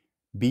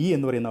 ബി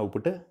എന്ന് പറയുന്ന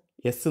ഔട്ട്പുട്ട്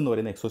എസ് എന്ന്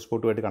പറയുന്ന എക്സോസ്റ്റ്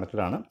പോർട്ടുമായിട്ട്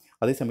കണക്റ്റഡ് ആണ്.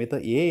 അതേസമയത്ത്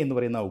എ എന്ന്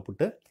പറയുന്ന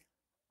ഔട്ട്പുട്ട്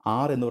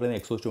ആർ എന്ന് പറയുന്ന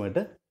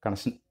എക്സോസ്റ്റുമായിട്ട്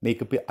കണക്ഷൻ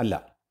മേക്കപ്പ് അല്ല.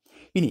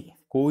 ഇനി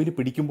കോയിൽ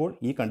പിടിക്കുമ്പോൾ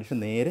ഈ കണ്ടീഷൻ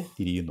നേരെ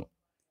തിരിയുന്നു.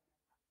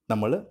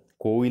 നമ്മൾ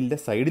കോയിലിൻ്റെ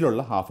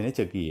സൈഡിലുള്ള ഹാഫിനെ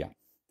ചെക്ക് ചെയ്യാം.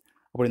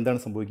 അപ്പോൾ എന്താണ്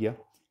സംഭവിക്കുക?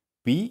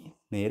 പി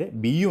നേരെ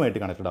ബിയുമായിട്ട്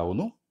കണക്റ്റഡ്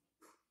ആവുന്നു.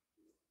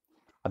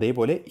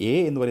 അതേപോലെ എ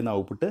എന്ന് പറയുന്ന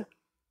ഔട്ട്പുട്ട്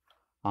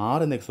ആർ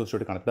എന്ന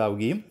എക്സോസ്റ്റുമായിട്ട് കണക്റ്റഡ്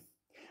ആവുകയും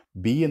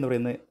ബി എന്ന്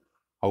പറയുന്ന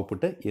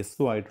ഔട്ട്പുട്ട് എസ്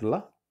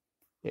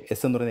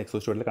എന്ന് പറയുന്ന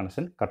എക്സോസ്റ്റുമായിട്ടുള്ള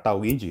കണക്ഷൻ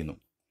കട്ടാവുകയും ചെയ്യുന്നു.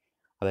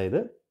 അതായത്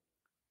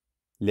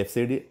ലെഫ്റ്റ്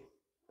സൈഡ്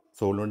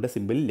സോളിനോയിഡിൻ്റെ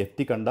സിമ്പിളിൽ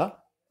ലെഫ്റ്റിൽ കണ്ട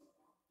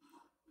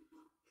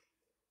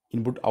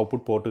input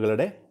output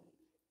പോർട്ടുകളുടെ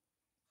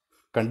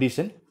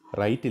condition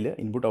റൈറ്റിൽ,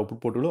 input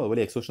output പോർട്ടുകളും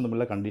അതുപോലെ എക്സോഷൻ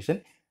തമ്മിലുള്ള കണ്ടീഷൻ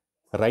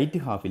റൈറ്റ്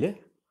ഹാഫിൽ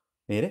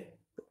നേരെ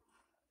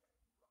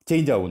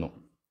ചേഞ്ച് ആവുന്നു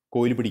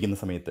കോയിൽ പിടിക്കുന്ന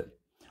സമയത്ത്.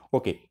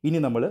 ഓക്കെ, ഇനി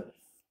നമ്മൾ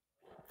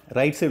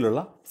റൈറ്റ്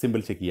സൈഡിലുള്ള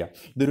സിമ്പിൾ ചെക്ക് ചെയ്യുക.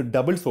 ഇതൊരു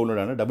ഡബിൾ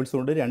സോളിനോയിഡാണ്. ഡബിൾ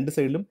സോളിനോയിഡ് 2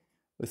 സൈഡിലും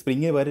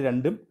സ്പ്രിങ്ങിന് വരെ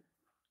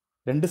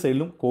 2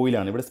 സൈഡിലും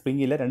കോയിലാണ്. ഇവിടെ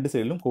സ്പ്രിങ് ഇല്ല, 2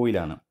 സൈഡിലും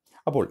കോയിലാണ്.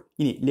 അപ്പോൾ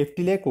ഇനി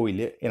ലെഫ്റ്റിലെ കോയിൽ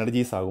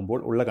എനർജീസ് ആകുമ്പോൾ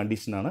ഉള്ള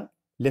കണ്ടീഷനാണ്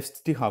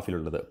ലെഫ്റ്റ്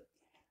ഹാഫിലുള്ളത്.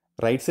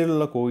 റൈറ്റ്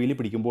സൈഡിലുള്ള കോയിൽ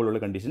പിടിക്കുമ്പോൾ ഉള്ള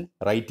കണ്ടീഷൻ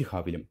റൈറ്റ്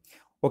ഹാഫിലും.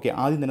 ഓക്കെ,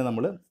 ആദ്യം തന്നെ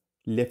നമ്മൾ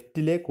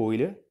ലെഫ്റ്റിലെ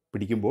കോയിൽ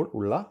പിടിക്കുമ്പോൾ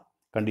ഉള്ള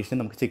കണ്ടീഷൻ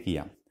നമുക്ക് ചെക്ക്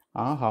ചെയ്യാം.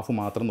 ആ ഹാഫ്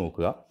മാത്രം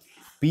നോക്കുക.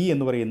 പി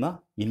എന്ന് പറയുന്ന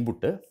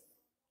ഇൻപുട്ട്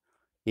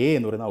എ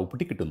എന്ന് പറയുന്ന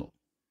ഔട്ട്പുട്ടിൽ കിട്ടുന്നു.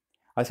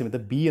 ആ സമയത്ത്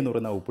ബി എന്ന്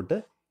പറയുന്ന ഔട്ട്പുട്ട്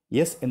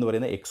എസ് എന്ന്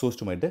പറയുന്ന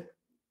എക്സോസ്റ്റുമായിട്ട്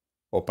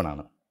ഓപ്പൺ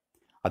ആണ്.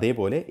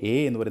 അതേപോലെ എ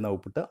എന്ന് പറയുന്ന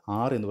ഔട്ട്പുട്ട്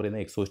ആർ എന്ന് പറയുന്ന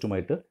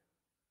എക്സോസ്റ്റുമായിട്ട്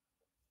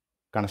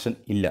കണക്ഷൻ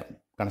ഇല്ല,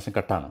 കണക്ഷൻ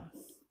കട്ടാണ്.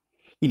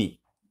 ഇനി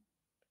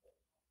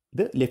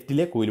ഇത്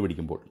ലെഫ്റ്റിലെ കോയിൽ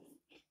പിടിക്കുമ്പോൾ.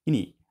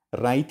 ഇനി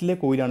റൈറ്റിലെ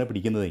കോയിലാണ്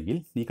പിടിക്കുന്നതെങ്കിൽ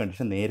ഈ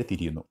കണ്ടീഷൻ നേരെ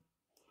തിരിയുന്നു.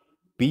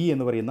 പി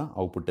എന്ന് പറയുന്ന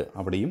ഔട്ട്പുട്ട്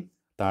അവിടെയും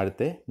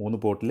താഴത്തെ 3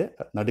 പോർട്ടിൽ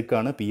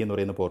നടുക്കാണ് പി എന്ന്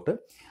പറയുന്ന പോർട്ട്.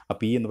 ആ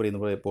പി എന്ന്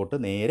പറയുന്ന പോർട്ട്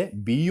നേരെ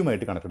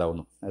ബിയുമായിട്ട് കണക്റ്റഡ്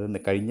ആവുന്നു. അത്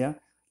കഴിഞ്ഞ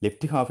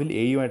ലെഫ്റ്റ് ഹാഫിൽ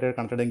എയുമായിട്ട്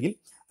കണക്റ്റഡ് എങ്കിൽ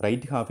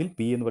റൈറ്റ് ഹാഫിൽ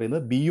പി എന്ന്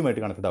പറയുന്നത്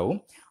ബിയുമായിട്ട് കണക്റ്റഡ് ആവും.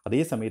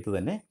 അതേ സമയത്ത്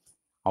തന്നെ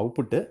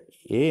ഔട്ട്പുട്ട്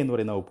എ എന്ന്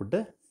പറയുന്ന ഔട്ട്പുട്ട്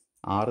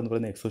ആർ എന്ന്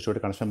പറയുന്ന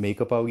എക്സോസ്റ്റുമായിട്ട് കണക്ഷൻ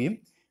മേക്കപ്പ് ആവുകയും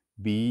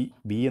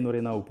ബി എന്ന്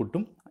പറയുന്ന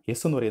ഔട്ട്പുട്ടും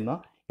എസ് എന്ന് പറയുന്ന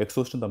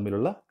എക്സോസ്റ്റും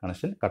തമ്മിലുള്ള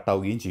കണക്ഷൻ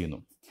കട്ടാവുകയും ചെയ്യുന്നു.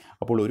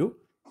 അപ്പോൾ ഒരു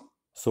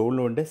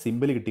സോളിനോയിഡിൻ്റെ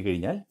സിമ്പിൾ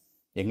കിട്ടിക്കഴിഞ്ഞാൽ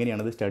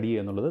എങ്ങനെയാണത് സ്റ്റഡി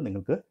ചെയ്യുക എന്നുള്ളത്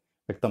നിങ്ങൾക്ക്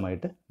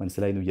വ്യക്തമായിട്ട്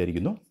മനസ്സിലായി എന്ന്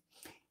വിചാരിക്കുന്നു.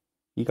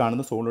 ഈ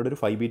കാണുന്ന സോളിനോയിഡ് ഒരു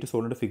 5/2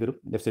 സോളിനോയിഡ് ഫിഗറും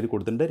ലെഫ്റ്റ് സൈഡിൽ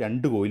കൊടുത്തിട്ടുണ്ട്.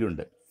 2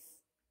 കോയിലുണ്ട്.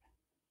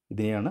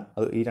 ഇതിനെയാണ്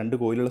ഈ 2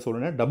 കോയിലുള്ള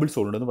സോളിനോയിഡ് ഡബിൾ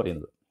സോളിനോയിഡ് എന്ന്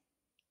പറയുന്നത്.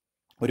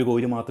 ഒരു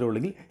കോയിൽ മാത്രമേ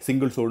ഉള്ളെങ്കിൽ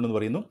സിംഗിൾ സോളിനോയിഡ് എന്ന്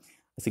പറയുന്നു.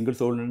 സിംഗിൾ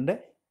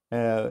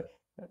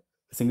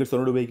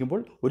സോളിനോയിഡ്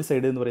ഉപയോഗിക്കുമ്പോൾ ഒരു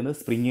സൈഡ് എന്ന് പറയുന്നത്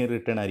സ്പ്രിങ്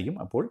റിട്ടേൺ ആയിരിക്കും.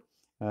 അപ്പോൾ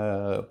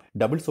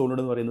ഡബിൾ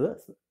സോളിനോയിഡ് എന്ന് പറയുന്നത്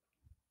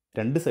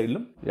 2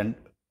 സൈഡിലും 2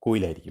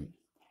 കോയിലായിരിക്കും.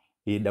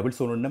 ഈ ഡബിൾ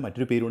സോളിനോയിഡിൻ്റെ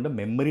മറ്റൊരു പേരുണ്ട്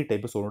മെമ്മറി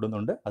ടൈപ്പ് സോളിനോയിഡ്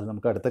എന്നുണ്ട്. അത്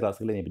നമുക്ക് അടുത്ത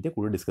ക്ലാസ്സുകളിൽ അതിനെപ്പറ്റി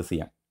കൂടുതൽ ഡിസ്കസ്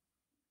ചെയ്യാം.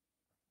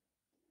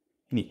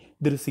 ഇനി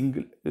ഇതൊരു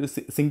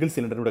സിംഗിൾ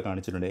സിലിണ്ടർ ഇവിടെ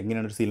കാണിച്ചിട്ടുണ്ട്.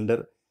 എങ്ങനെയാണ് ഒരു സിലിണ്ടർ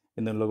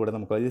എന്നുള്ളത് കൂടെ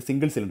നമുക്ക്, ഇത്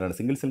സിംഗിൾ സിലിണ്ടറാണ്.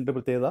 സിംഗിൾ സിലിണ്ടർ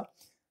പ്രത്യേകത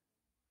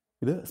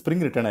ഇത്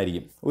സ്പ്രിങ് റിട്ടേൺ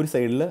ആയിരിക്കും. ഒരു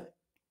സൈഡിൽ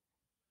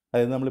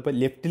അതായത് നമ്മളിപ്പോൾ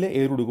ലെഫ്റ്റിൽ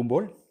എയർ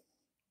കൊടുക്കുമ്പോൾ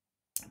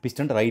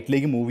പിസ്റ്റൺ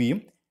റൈറ്റിലേക്ക് മൂവ് ചെയ്യും.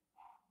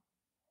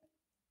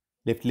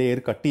 ലെഫ്റ്റിലെ എയർ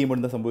കട്ട് ചെയ്യുമ്പോൾ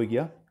എന്താ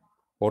സംഭവിക്കുക?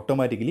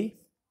 ഓട്ടോമാറ്റിക്കലി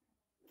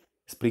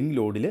സ്പ്രിംഗ്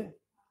ലോഡിൽ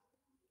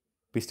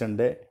പിസ്റ്റൺ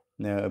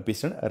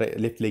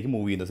ലെഫ്റ്റിലേക്ക്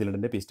മൂവ് ചെയ്യുന്നു.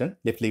 സിലിണ്ടറിൻ്റെ പിസ്റ്റൺ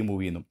ലെഫ്റ്റിലേക്ക്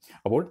മൂവ് ചെയ്യുന്നു.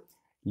 അപ്പോൾ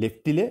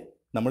ലെഫ്റ്റിൽ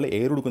നമ്മൾ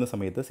എയർ കൊടുക്കുന്ന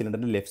സമയത്ത്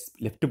സിലിണ്ടറിൻ്റെ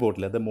ലെഫ്റ്റ്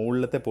പോർട്ടിൽ, അത്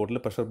മുകളിലത്തെ പോർട്ടിൽ,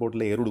 പ്രഷർ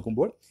പോർട്ടിൽ എയർ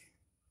കൊടുക്കുമ്പോൾ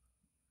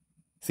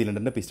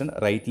സിലിണ്ടറിൻ്റെ പിസ്റ്റൺ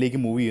റൈറ്റിലേക്ക്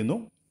മൂവ് ചെയ്യുന്നു.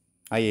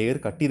 ആ എയർ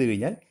കട്ട് ചെയ്ത്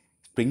കഴിഞ്ഞാൽ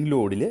സ്പ്രിംഗ്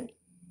ലോഡിൽ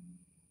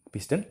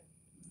പിസ്റ്റൺ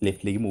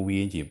ലെഫ്റ്റിലേക്ക് മൂവ്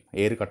ചെയ്യുകയും ചെയ്യും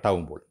എയർ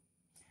കട്ടാവുമ്പോൾ.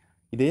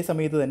 ഇതേ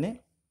സമയത്ത് തന്നെ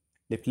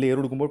ലെഫ്റ്റിൽ എയർ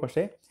കൊടുക്കുമ്പോൾ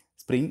പക്ഷേ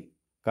സ്പ്രിംഗ്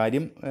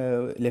കാര്യം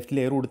ലെഫ്റ്റിൽ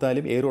എയർ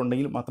കൊടുത്താലും എയർ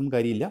ഉണ്ടെങ്കിൽ മാത്രം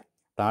കാര്യമില്ല.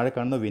 താഴെ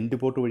കാണുന്ന വെൻറ്റ്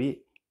പോർട്ട് വഴി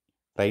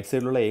റൈറ്റ്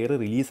സൈഡിലുള്ള എയർ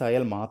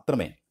റിലീസായാൽ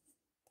മാത്രമേ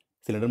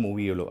സിലിണ്ടർ മൂവ്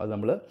ചെയ്യുള്ളൂ. അത്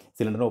നമ്മൾ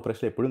സിലിണ്ടറിൻ്റെ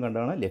ഓപ്പറേഷൻ എപ്പോഴും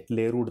കണ്ടാണ്. ലെഫ്റ്റിൽ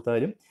എയർ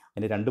കൊടുത്താലും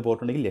അതിൻ്റെ 2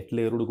 പോർട്ട് ഉണ്ടെങ്കിൽ ലെഫ്റ്റിൽ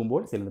എയർ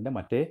കൊടുക്കുമ്പോൾ സിലിണ്ടറിൻ്റെ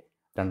മറ്റേ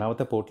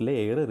രണ്ടാമത്തെ പോർട്ടിലെ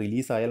എയർ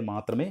റിലീസായാൽ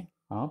മാത്രമേ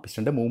ആ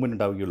പിസ്റ്റൻ്റെ മൂവ്മെൻറ്റ്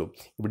ഉണ്ടാവുകയുള്ളൂ.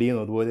 ഇവിടെയും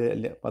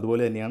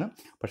അതുപോലെ തന്നെയാണ്.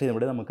 പക്ഷേ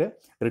ഇവിടെ നമുക്ക്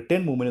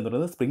റിട്ടേൺ മൂവ്മെൻറ്റ് എന്ന്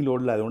പറയുന്നത് സ്പ്രിംഗ്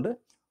ലോഡിലായതുകൊണ്ട്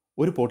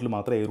ഒരു പോർട്ടിൽ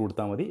മാത്രം എയർ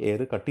കൊടുത്താൽ മതി.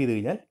 എയർ കട്ട് ചെയ്ത്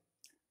കഴിഞ്ഞാൽ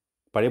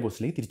പഴയ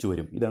പൊസിഷനിലേക്ക് തിരിച്ചു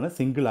വരും. ഇതാണ്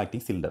സിംഗിൾ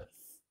ആക്ടിംഗ് സിലിണ്ടർ.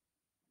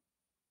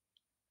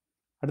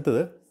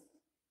 അടുത്തത്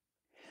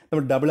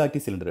നമ്മൾ double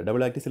acting cylinder.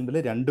 Double acting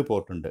സിലിണ്ടറിൽ 2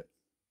 പോർട്ടുണ്ട്.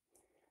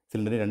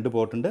 സിലിണ്ടറിന് 2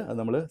 പോർട്ടുണ്ട്. അത്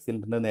നമ്മൾ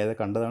സിലിണ്ടറിൻ്റെ നേരെ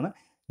കണ്ടതാണ്.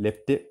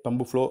 ലെഫ്റ്റ്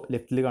പമ്പ് ഫ്ലോ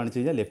ലെഫ്റ്റിൽ കാണിച്ചു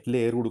കഴിഞ്ഞാൽ ലെഫ്റ്റിൽ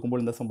എയർ കൊടുക്കുമ്പോൾ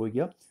എന്താ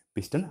സംഭവിക്കുക?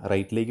 പിസ്റ്റൺ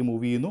റൈറ്റിലേക്ക്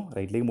മൂവ് ചെയ്യുന്നു.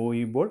 റൈറ്റിലേക്ക് മൂവ്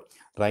ചെയ്യുമ്പോൾ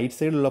റൈറ്റ്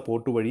സൈഡിലുള്ള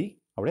പോർട്ട് വഴി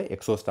അവിടെ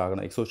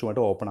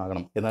എക്സോസ്റ്റുമായിട്ട് ഓപ്പൺ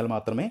ആകണം. എന്നാൽ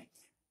മാത്രമേ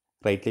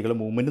റൈറ്റിലേക്കുള്ള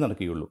മൂവ്മെൻറ്റ്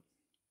നടക്കുകയുള്ളൂ.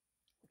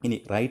 ഇനി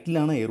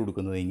റൈറ്റിലാണ് air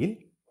കൊടുക്കുന്നതെങ്കിൽ,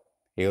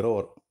 air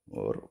or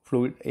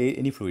fluid,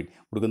 any fluid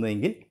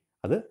കൊടുക്കുന്നതെങ്കിൽ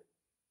അത്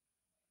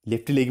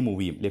ലെഫ്റ്റിലേക്ക്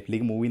മൂവ് ചെയ്യും.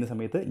 ലെഫ്റ്റിലേക്ക് മൂവ് ചെയ്യുന്ന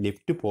സമയത്ത്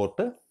left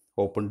port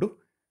open to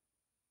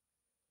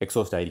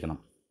exhaust ആയിരിക്കണം.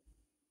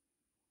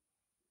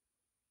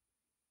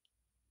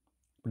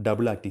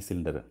 Double acting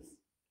cylinder.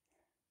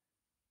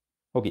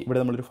 ഓക്കെ, ഇവിടെ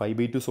നമ്മളൊരു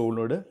 5/2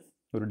 സോളിനോട്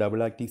ഒരു ഡബിൾ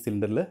ആക്ടിംഗ്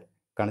സിലിണ്ടറിൽ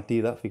കണക്ട്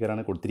ചെയ്ത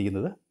ഫിഗറാണ്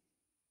കൊടുത്തിരിക്കുന്നത്.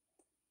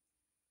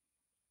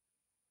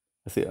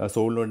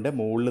 സോളിനോഡിൻ്റെ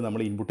മുകളിൽ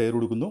നമ്മൾ ഇൻപുട്ട് എയർ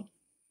കൊടുക്കുന്നു.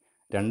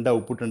 2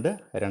 ഔട്ട്പുട്ട് ഉണ്ട്.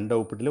 2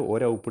 ഔട്ട്പുട്ടിൽ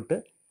ഒരു ഔട്ട്പുട്ട്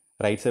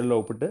റൈറ്റ് സൈഡിലുള്ള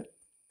ഔട്ട്പുട്ട്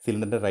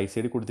സിലിണ്ടറിൻ്റെ റൈറ്റ്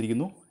സൈഡിൽ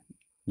കൊടുത്തിരിക്കുന്നു.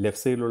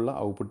 ലെഫ്റ്റ് സൈഡിലുള്ള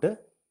ഔട്ട്പുട്ട്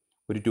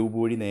ഒരു ട്യൂബ്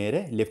വഴി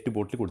നേരെ ലെഫ്റ്റ്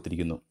പോർട്ടിൽ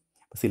കൊടുത്തിരിക്കുന്നു.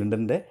 അപ്പോൾ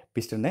സിലിണ്ടറിൻ്റെ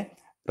പിസ്റ്റണിനെ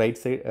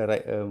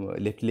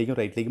ലെഫ്റ്റിലേക്കും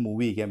റൈറ്റിലേക്കും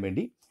മൂവ് ചെയ്യിക്കാൻ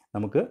വേണ്ടി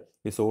നമുക്ക്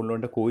ഈ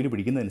സോളിനോഡിൻ്റെ കോയിൽ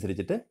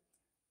പിടിക്കുന്നതനുസരിച്ചിട്ട്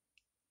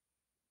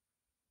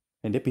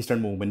അതിൻ്റെ പിസ്റ്റൺ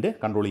മൂവ്മെൻറ്റ്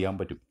കൺട്രോൾ ചെയ്യാൻ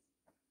പറ്റും.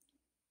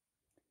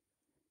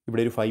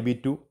 ഇവിടെ ഒരു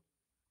 5/2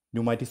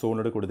 ന്യൂമാറ്റിക്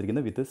സോളിനോഡ്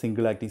കൊടുത്തിരിക്കുന്നത് വിത്ത്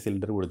സിംഗിൾ ആക്ടിംഗ്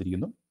സിലിണ്ടർ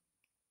കൊടുത്തിരിക്കുന്നു.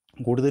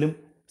 കൂടുതലും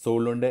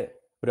സോളിനോഡിൻ്റെ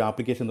ഒരു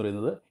ആപ്ലിക്കേഷൻ എന്ന്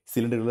പറയുന്നത്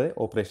സിലിണ്ടറുകളുടെ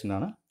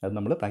ഓപ്പറേഷനാണ്. അത്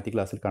നമ്മൾ പ്രാക്ടിക്കൽ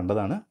ക്ലാസ്സിൽ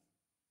കണ്ടതാണ്.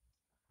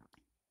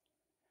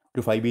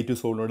 ഒരു 5/2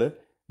 സോളിനോഡ്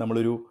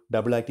നമ്മളൊരു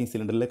ഡബിൾ ആക്ടിംഗ്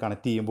സിലിണ്ടറിൽ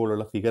കണക്ട്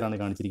ചെയ്യുമ്പോഴുള്ള ഫിഗറാണ്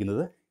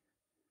കാണിച്ചിരിക്കുന്നത്.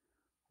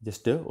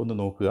 ജസ്റ്റ് ഒന്ന്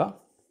നോക്കുക.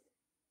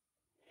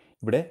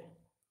 ഇവിടെ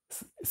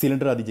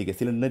സിലിണ്ടർ അതിജയിക്കുക.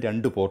 സിലിണ്ടറിന്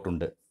 2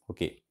 പോർട്ടുണ്ട്.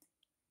 ഓക്കെ,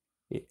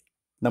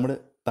 നമ്മൾ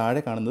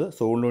താഴെ കാണുന്നത്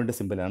സോളിനോഡിൻ്റെ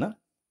സിമ്പിളാണ്.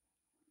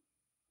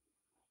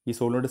 ഈ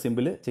സോളിനോഡ്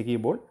സിമ്പിൾ ചെക്ക്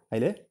ചെയ്യുമ്പോൾ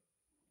അതിൽ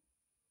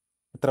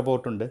എത്ര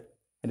പോർട്ടുണ്ട്?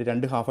 അതിൻ്റെ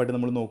 2 ഹാഫായിട്ട്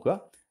നമ്മൾ നോക്കുക.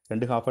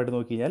 2 ഹാഫായിട്ട്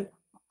നോക്കി കഴിഞ്ഞാൽ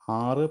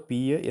 6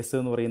 PS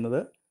എന്ന് പറയുന്നത്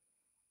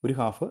ഒരു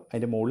ഹാഫ്,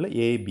 അതിൻ്റെ മുകളിൽ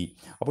AB.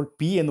 അപ്പോൾ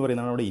P എന്ന്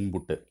പറയുന്നതാണ് അവിടെ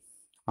ഇൻപുട്ട്,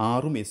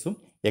 6ഉം Sഉം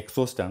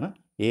എക്സോസ്റ്റാണ്,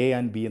 A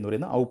ആൻഡ് B എന്ന്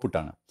പറയുന്ന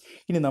ഔട്ട്പുട്ടാണ്.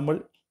 ഇനി നമ്മൾ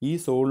ഈ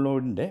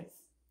സോളിനോഡിൻ്റെ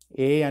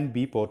A ആൻഡ്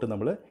B പോർട്ട്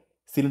നമ്മൾ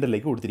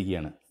സിലിണ്ടറിലേക്ക്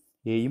കൊടുത്തിരിക്കുകയാണ്.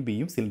 എയും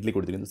ബിയും സിലിണ്ടറിലേക്ക്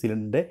കൊടുത്തിരിക്കുന്നു.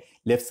 സിലിണ്ടറിൻ്റെ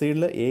ലെഫ്റ്റ്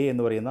സൈഡിൽ A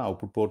എന്ന് പറയുന്ന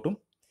ഔട്ട്പുട്ട് പോർട്ടും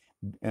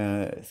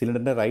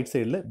സിലിണ്ടറിൻ്റെ റൈറ്റ്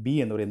സൈഡിൽ B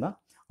എന്ന് പറയുന്ന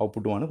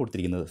ഔട്ട്പുട്ടുമാണ്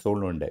കൊടുത്തിരിക്കുന്നത്.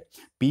 സോളിനോഡിൻ്റെ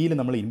പിയിൽ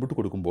നമ്മൾ ഇൻപുട്ട്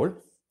കൊടുക്കുമ്പോൾ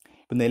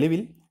ഇപ്പം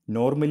നിലവിൽ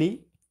നോർമലി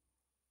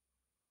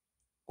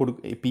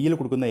പിയിൽ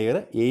കൊടുക്കുന്ന എയർ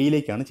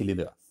എയിലേക്കാണ്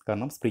ചെല്ലുക.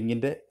 കാരണം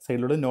സ്പ്രിങ്ങിൻ്റെ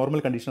സൈഡിലുള്ള നോർമൽ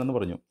കണ്ടീഷൻ എന്ന്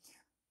പറഞ്ഞു.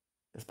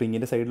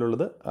 സ്പ്രിങ്ങിൻ്റെ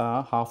സൈഡിലുള്ളത്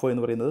ഹാഫ്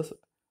എന്ന് പറയുന്നത്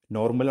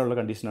നോർമലുള്ള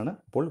കണ്ടീഷനാണ്.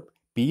 അപ്പോൾ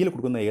പിയിൽ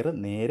കൊടുക്കുന്ന എയർ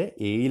നേരെ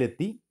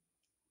എയിലെത്തി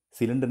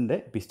സിലിണ്ടറിൻ്റെ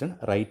പിസ്റ്റൺ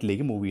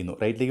റൈറ്റിലേക്ക് മൂവ് ചെയ്യുന്നു.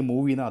 റൈറ്റിലേക്ക്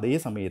മൂവ് ചെയ്യുന്ന അതേ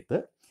സമയത്ത്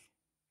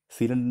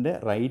സിലിണ്ടറിൻ്റെ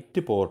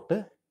റൈറ്റ് പോർട്ട്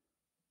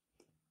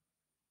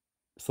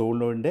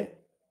സോളിനോഡിൻ്റെ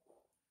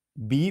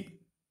ബി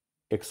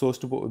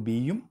എക്സോസ്റ്റ്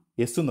ബിയും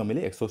എസും തമ്മിൽ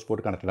എക്സോസ്റ്റ്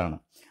പോർട്ട് കണക്റ്റഡ് ആണ്.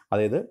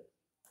 അതായത്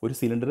ഒരു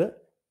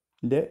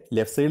സിലിണ്ടറിൻ്റെ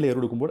ലെഫ്റ്റ് സൈഡിൽ എയർ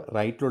കൊടുക്കുമ്പോൾ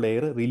റൈറ്റിലുള്ള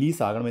എയർ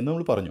റിലീസ് ആകണമെന്ന്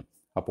നമ്മൾ പറഞ്ഞു.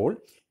 അപ്പോൾ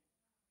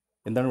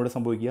എന്താണ് ഇവിടെ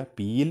സംഭവിക്കുക?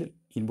 പിയിൽ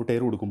ഇൻപുട്ട്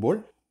എയർ കൊടുക്കുമ്പോൾ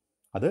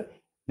അത്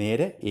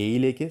നേരെ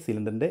എയിലേക്ക്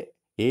സിലിണ്ടറിൻ്റെ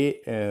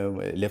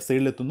ലെഫ്റ്റ്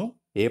സൈഡിലെത്തുന്നു.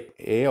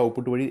 എ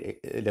ഔട്ട്പുട്ട് വഴി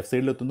ലെഫ്റ്റ്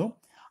സൈഡിലെത്തുന്നു.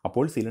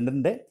 അപ്പോൾ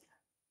സിലിണ്ടറിൻ്റെ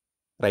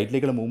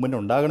റൈറ്റിലേക്കുള്ള മൂവ്മെൻറ്റ്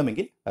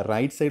ഉണ്ടാകണമെങ്കിൽ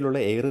റൈറ്റ് സൈഡിലുള്ള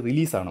എയർ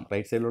റിലീസ് ആവണം.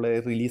 റൈറ്റ് സൈഡിലുള്ള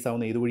എയർ റിലീസ്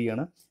ആവുന്ന ഏത്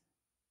വഴിയാണ്?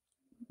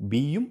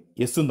 ബിയും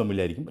എസും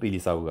തമ്മിലായിരിക്കും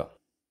റിലീസ് ആവുക.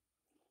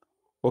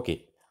 ഓക്കെ,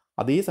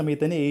 അതേ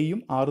സമയത്ത് തന്നെ എയും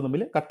ആറും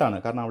തമ്മിൽ കട്ടാണ്.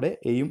 കാരണം അവിടെ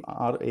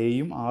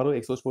എയും ആറും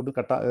എക്സോസ്റ്റ് പോർട്ടും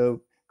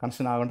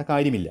കണക്ഷൻ ആകേണ്ട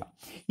കാര്യമില്ല.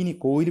 ഇനി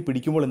കോയിൽ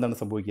പിടിക്കുമ്പോൾ എന്താണ്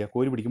സംഭവിക്കുക?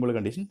 കോയിൽ പിടിക്കുമ്പോൾ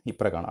കണ്ടീഷൻ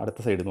ഇപ്പുറം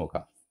അടുത്ത സൈഡ്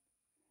നോക്കാം.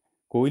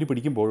 കോയിൽ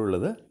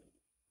പിടിക്കുമ്പോഴുള്ളത്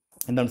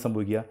എന്താണ്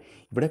സംഭവിക്കുക?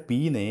 ഇവിടെ പി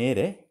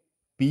നേരെ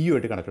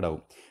പിയുമായിട്ട് കണക്റ്റഡ്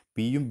ആവും.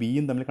 പിയും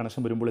ബിയും തമ്മിൽ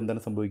കണക്ഷൻ വരുമ്പോൾ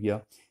എന്താണ് സംഭവിക്കുക?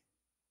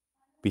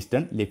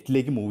 പിസ്റ്റൺ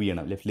ലെഫ്റ്റിലേക്ക് മൂവ്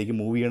ചെയ്യണം. ലെഫ്റ്റിലേക്ക്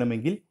മൂവ്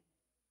ചെയ്യണമെങ്കിൽ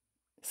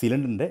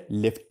സിലിണ്ടറിൻ്റെ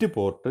ലെഫ്റ്റ്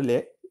പോർട്ടിലെ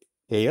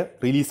എയർ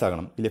റിലീസ്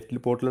ആകണം.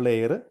 ലെഫ്റ്റ് പോർട്ടിലുള്ള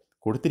എയർ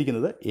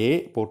കൊടുത്തിരിക്കുന്നത് എ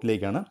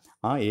പോർട്ടിലേക്കാണ്.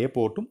 ആ എ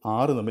പോർട്ടും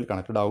 6 തമ്മിൽ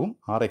കണക്റ്റഡ് ആവും,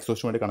 6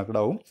 എക്സോസ്റ്റുമായിട്ട് കണക്റ്റഡ്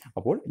ആവും.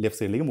 അപ്പോൾ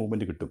ലെഫ്റ്റ് സൈഡിലേക്ക്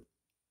മൂവ്മെൻറ്റ് കിട്ടും.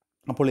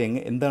 അപ്പോൾ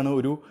എന്താണ്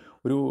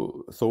ഒരു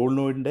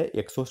സോളിനോയിഡിൻ്റെ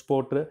എക്സോസ്റ്റ്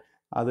പോർട്ട്,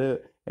 അത്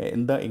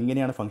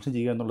എങ്ങനെയാണ് ഫംഗ്ഷൻ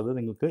ചെയ്യുക എന്നുള്ളത്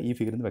നിങ്ങൾക്ക് ഈ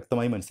ഫിഗറിൽ നിന്ന്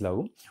വ്യക്തമായി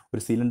മനസ്സിലാകും.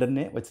 ഒരു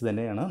സിലിണ്ടറിനെ വെച്ച്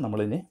തന്നെയാണ്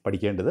നമ്മളിതിനെ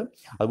പഠിക്കേണ്ടത്.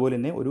 അതുപോലെ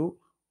തന്നെ ഒരു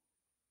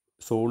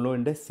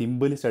സോളിനോയിഡിൻ്റെ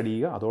സിമ്പിൾ സ്റ്റഡി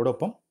ചെയ്യുക.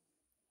 അതോടൊപ്പം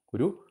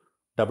ഒരു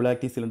ഡബിൾ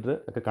ആക്റ്റീവ് സിലിണ്ടർ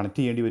ഒക്കെ കണക്ട്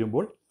ചെയ്യേണ്ടി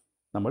വരുമ്പോൾ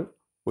നമ്മൾ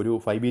ഒരു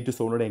 5B2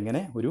 സോളിനോയിഡ്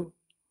എങ്ങനെ ഒരു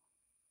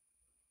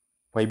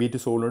 5B2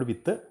 solenoid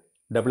with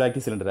double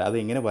active cylinder അത്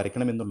എങ്ങനെ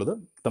വരയ്ക്കണം എന്നുള്ളത്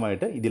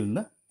വ്യക്തമായിട്ട് ഇതിൽ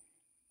നിന്ന്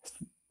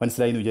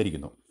മനസ്സിലായി എന്ന്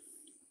വിചാരിക്കുന്നു.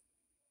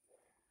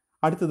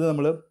 അടുത്തത്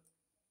നമ്മൾ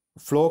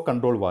flow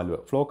control valve.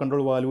 Flow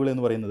control വാൽവുകൾ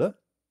എന്ന് പറയുന്നത്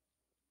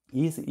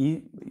ഈ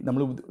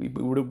നമ്മൾ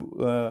ഇവിടെ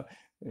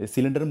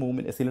സിലിണ്ടർ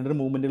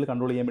മൂവ്മെൻറ്റുകൾ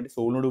കൺട്രോൾ ചെയ്യാൻ വേണ്ടി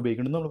സോളിനോയിഡ്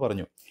ഉപയോഗിക്കണമെന്ന് നമ്മൾ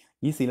പറഞ്ഞു.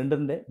 ഈ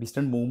സിലിണ്ടറിൻ്റെ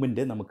പിസ്റ്റൺ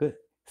മൂവ്മെൻറ്റ് നമുക്ക്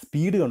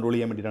സ്പീഡ് കൺട്രോൾ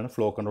ചെയ്യാൻ വേണ്ടിയിട്ടാണ്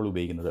ഫ്ലോ കൺട്രോൾ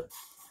ഉപയോഗിക്കുന്നത്.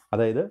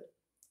 അതായത്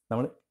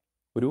നമ്മൾ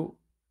ഒരു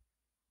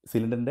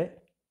സിലിണ്ടറിൻ്റെ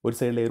ഒരു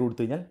സൈഡിൽ എയർ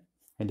കൊടുത്തു കഴിഞ്ഞാൽ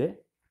അതിൻ്റെ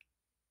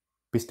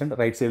പിസ്റ്റൺ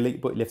റൈറ്റ് സൈഡിലേക്ക്,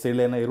 ഇപ്പോൾ ലെഫ്റ്റ്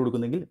സൈഡിലാണ് എയർ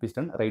കൊടുക്കുന്നെങ്കിൽ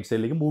പിസ്റ്റൺ റൈറ്റ്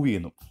സൈഡിലേക്ക് മൂവ്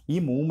ചെയ്യുന്നു. ഈ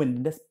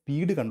മൂവ്മെൻറ്റിൻ്റെ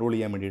സ്പീഡ് കൺട്രോൾ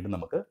ചെയ്യാൻ വേണ്ടിയിട്ട്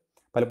നമുക്ക്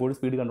പലപ്പോഴും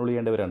സ്പീഡ് കൺട്രോൾ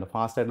ചെയ്യേണ്ടവരാണ്.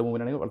 ഫാസ്റ്റ് ആയിട്ടുള്ള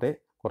മൂവ്മെൻ്റ് ആണെങ്കിൽ വളരെ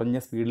കുറഞ്ഞ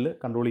സ്പീഡിൽ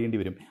കൺട്രോൾ ചെയ്യേണ്ടി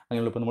വരും.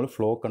 അങ്ങനെയുള്ളപ്പോൾ നമ്മൾ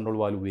ഫ്ലോ കൺട്രോൾ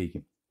വാൽവ്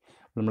ഉപയോഗിക്കും.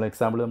 നമ്മൾ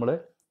എക്സാമ്പിൾ നമ്മൾ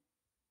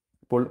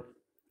ഇപ്പോൾ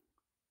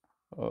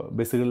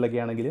ബസ്സുകളിലൊക്കെ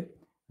ആണെങ്കിൽ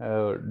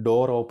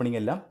ഡോർ ഓപ്പണിംഗ്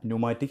എല്ലാം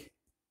ന്യൂമാറ്റിക്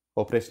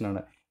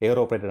ഓപ്പറേഷനാണ്, എയർ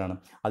ഓപ്പറേറ്റഡ് ആണ്.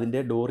 അതിൻ്റെ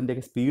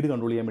ഡോറിൻ്റെയൊക്കെ സ്പീഡ്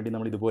കൺട്രോൾ ചെയ്യാൻ വേണ്ടി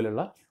നമ്മൾ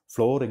ഇതുപോലുള്ള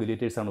ഫ്ലോ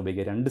റെഗുലേറ്റേഴ്സാണ്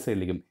ഉപയോഗിക്കുക. രണ്ട്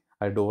സൈഡിലേക്കും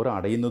ആ ഡോർ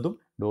അടയുന്നതും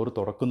ഡോർ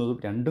തുറക്കുന്നതും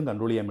രണ്ടും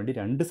കൺട്രോൾ ചെയ്യാൻ വേണ്ടി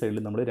രണ്ട്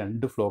സൈഡിലും നമ്മൾ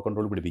രണ്ട് ഫ്ലോ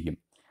കൺട്രോൾ പിടിപ്പിക്കും.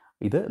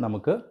 ഇത്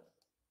നമുക്ക്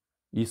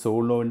ഈ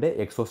സോളിനോയിഡിൻ്റെ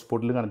എക്സോസ്റ്റ്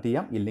പോർട്ടിൽ കണക്ട്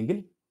ചെയ്യാം, ഇല്ലെങ്കിൽ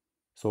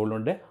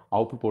സോളിനോയിഡിൻ്റെ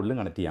ഔട്ട്പുട്ട് പോർട്ടിൽ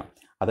കണക്ട് ചെയ്യാം.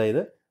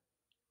 അതായത്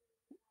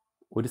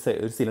ഒരു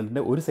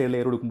സിലിണ്ടറിൻ്റെ ഒരു സൈഡിൽ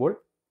എയർ കൊടുക്കുമ്പോൾ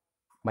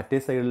മറ്റേ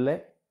സൈഡിലെ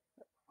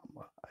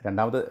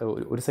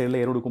ഒരു സൈഡിൽ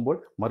എയർ കൊടുക്കുമ്പോൾ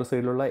മറു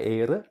സൈഡിലുള്ള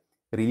എയർ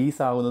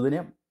റിലീസ്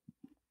ആകുന്നതിനെ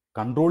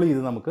കൺട്രോൾ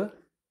ചെയ്ത് നമുക്ക്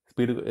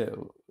സ്പീഡ്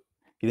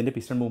ഇതിൻ്റെ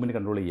പിസ്റ്റൺ മൂവ്മെൻറ്റ്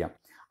കൺട്രോൾ ചെയ്യാം.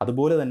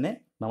 അതുപോലെ തന്നെ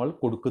നമ്മൾ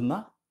കൊടുക്കുന്ന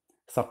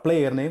സപ്ലൈ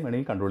എയറിനെയും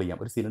വേണമെങ്കിൽ കൺട്രോൾ ചെയ്യാം.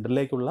 ഒരു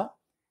സിലിണ്ടറിലേക്കുള്ള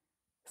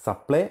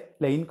സപ്ലൈ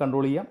ലൈൻ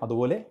കൺട്രോൾ ചെയ്യാം,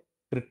 അതുപോലെ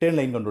റിട്ടേൺ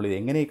ലൈൻ കൺട്രോൾ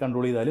ചെയ്യാം. എങ്ങനെ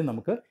കൺട്രോൾ ചെയ്താലും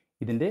നമുക്ക്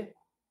ഇതിൻ്റെ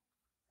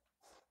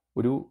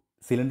ഒരു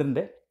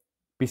സിലിണ്ടറിൻ്റെ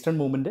പിസ്റ്റൺ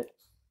മൂവ്മെൻറ്റ്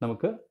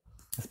നമുക്ക്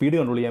സ്പീഡ്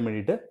കൺട്രോൾ ചെയ്യാൻ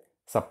വേണ്ടിയിട്ട്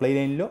സപ്ലൈ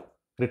ലൈനിലോ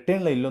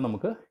റിട്ടേൺ ലൈനിലോ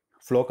നമുക്ക്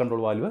ഫ്ലോ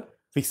കൺട്രോൾ വാൽവ്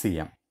ഫിക്സ്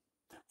ചെയ്യാം.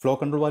 ഫ്ലോ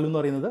കൺട്രോൾ വാൽവ് എന്ന്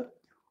പറയുന്നത്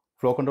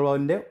ഫ്ലോ കൺട്രോൾ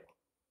വാൽവിൻ്റെ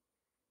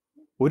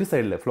ഒരു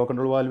സൈഡിൽ ഫ്ലോ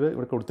കൺട്രോൾ വാൽവ്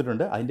ഇവിടെ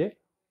കൊടുത്തിട്ടുണ്ട്. അതിൻ്റെ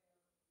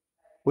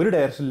ഒരു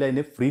ഡയറക്ഷനിൽ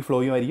അതിൻ്റെ ഫ്രീ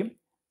ഫ്ലോയും ആയിരിക്കും,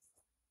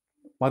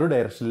 മറു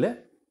ഡയറക്ഷനിൽ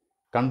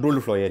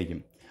കൺട്രോൾഡ് ഫ്ലോ ആയിരിക്കും.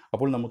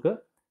 അപ്പോൾ നമുക്ക്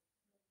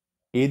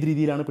ഏത്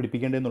രീതിയിലാണ്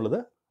പിടിപ്പിക്കേണ്ടതെന്നുള്ളത്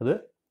അത്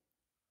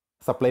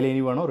സപ്ലൈ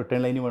ലൈനിൽ വേണോ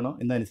റിട്ടേൺ ലൈനിൽ വേണോ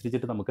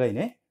എന്നനുസരിച്ചിട്ട് നമുക്ക്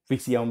അതിനെ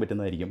ഫിക്സ് ചെയ്യാൻ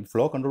പറ്റുന്നതായിരിക്കും.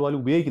 ഫ്ലോ കൺട്രോൾ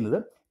വാൽവ് ഉപയോഗിക്കുന്നത്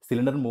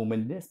സിലിണ്ടർ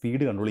മൂവ്മെൻറ്റിൻ്റെ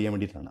സ്പീഡ് കൺട്രോൾ ചെയ്യാൻ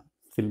വേണ്ടിയിട്ടാണ്,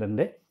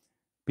 സിലിണ്ടറിൻ്റെ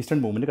പിസ്റ്റൺ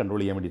മൂവ്മെൻറ്റ് കൺട്രോൾ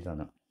ചെയ്യാൻ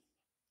വേണ്ടിയിട്ടാണ്.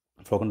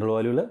 ഫ്ലോ കൺട്രോൾ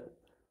വാൽവുകൾ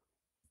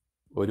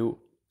ഒരു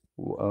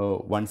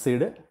one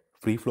side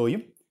free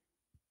ഫ്ലോയും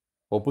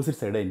opposite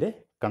side അതിൻ്റെ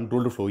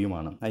കൺട്രോൾഡ്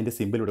ഫ്ലോയുമാണ്. അതിൻ്റെ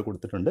സിമ്പിൾ ഇവിടെ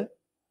കൊടുത്തിട്ടുണ്ട്,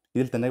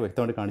 ഇതിൽ തന്നെ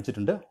വ്യക്തമായിട്ട്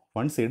കാണിച്ചിട്ടുണ്ട്.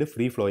 വൺ സൈഡ്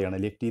ഫ്രീ ഫ്ലോയാണ്,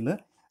 ലെഫ്റ്റിൽ നിന്ന്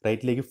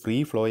റൈറ്റിലേക്ക് ഫ്രീ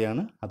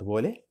ഫ്ലോയാണ്.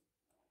 അതുപോലെ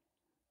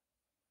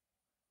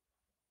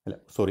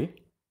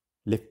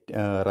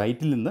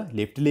റൈറ്റിൽ നിന്ന്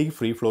ലെഫ്റ്റിലേക്ക്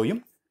ഫ്രീ ഫ്ലോയും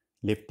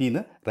ലെഫ്റ്റിൽ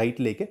നിന്ന്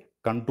റൈറ്റിലേക്ക്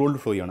കൺട്രോൾഡ്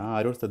ഫ്ലോയുമാണ്. ആ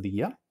ആരോ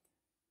ശ്രദ്ധിക്കുക.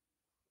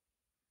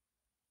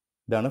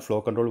 ഇതാണ് ഫ്ലോ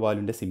കൺട്രോൾ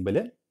വാൽവിൻ്റെ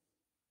സിമ്പല്.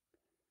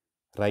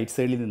 റൈറ്റ്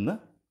സൈഡിൽ നിന്ന്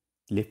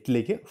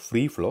ലെഫ്റ്റിലേക്ക്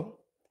ഫ്രീ ഫ്ലോ,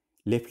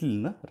 ലെഫ്റ്റിൽ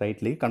നിന്ന്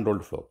റൈറ്റിലേക്ക്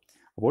കൺട്രോൾഡ് ഫ്ലോ.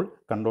 അപ്പോൾ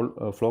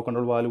ഫ്ലോ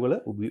കൺട്രോൾ വാൽവുകൾ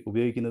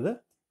ഉപയോഗിക്കുന്നത്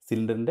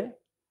സിലിണ്ടറിൻ്റെ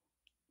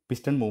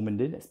പിസ്റ്റൺ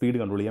മൂവ്മെൻറ്റിൻ്റെ സ്പീഡ്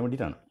കൺട്രോൾ ചെയ്യാൻ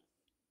വേണ്ടിയിട്ടാണ്.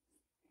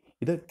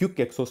 ഇത്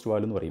ക്വിക്ക് എക്സോസ്റ്റ്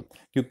വാൽവ് എന്ന് പറയും.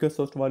 ക്വിക്ക്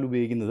എക്സോസ്റ്റ് വാൽവ്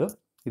ഉപയോഗിക്കുന്നത്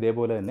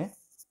ഇതേപോലെ തന്നെ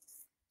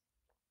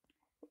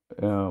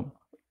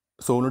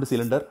സോളിനോയിഡ്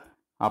സിലിണ്ടർ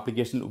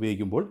ആപ്ലിക്കേഷൻ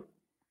ഉപയോഗിക്കുമ്പോൾ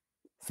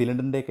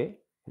സിലിണ്ടറിൻ്റെയൊക്കെ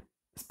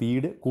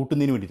സ്പീഡ്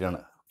കൂട്ടുന്നതിന് വേണ്ടിയിട്ടാണ്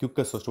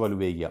ക്വിക്ക് എക്സോസ്റ്റ് വാൽവ്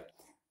ഉപയോഗിക്കുക.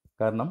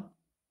 കാരണം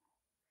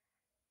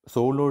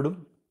സോളിനോയിഡും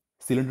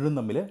സിലിണ്ടറും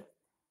തമ്മിൽ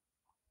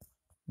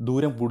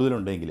ദൂരം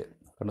കൂടുതലുണ്ടെങ്കിൽ,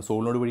 കാരണം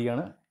സോളിനോയിഡ്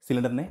വഴിയാണ്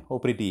സിലിണ്ടറിനെ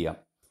ഓപ്പറേറ്റ് ചെയ്യുക.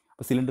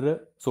 അപ്പോൾ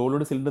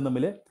സോളിനോയിഡ് സിലിണ്ടറും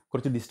തമ്മിൽ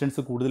കുറച്ച്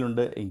ഡിസ്റ്റൻസ്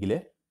കൂടുതലുണ്ട് എങ്കിൽ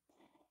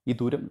ഈ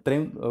ദൂരം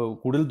ഇത്രയും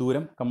കൂടുതൽ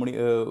ദൂരം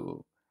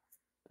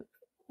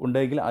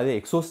ഉണ്ടെങ്കിൽ അത്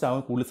എക്സോസ്റ്റ് ആവാൻ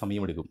കൂടുതൽ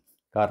സമയമെടുക്കും.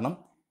 കാരണം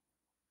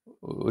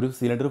ഒരു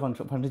സിലിണ്ടർ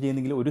ഫംഗ്ഷൻ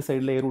ചെയ്യുന്നെങ്കിൽ ഒരു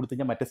സൈഡിൽ എയർ കൊടുത്തു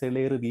കഴിഞ്ഞാൽ മറ്റേ സൈഡിൽ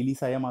എയർ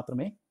റിലീസ് ആയാൽ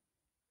മാത്രമേ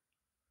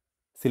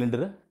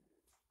സിലിണ്ടർ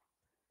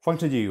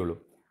ഫംഗ്ഷൻ ചെയ്യുകയുള്ളൂ,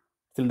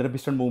 സിലിണ്ടർ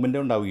പിസ്റ്റൺ മൂവ്മെൻറ്റ്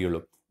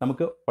ഉണ്ടാവുകയുള്ളൂ.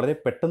 നമുക്ക് വളരെ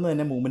പെട്ടെന്ന്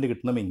തന്നെ മൂവ്മെൻറ്റ്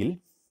കിട്ടണമെങ്കിൽ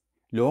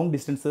ലോങ്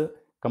ഡിസ്റ്റൻസ്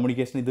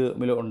കമ്മ്യൂണിക്കേഷൻ ഇത്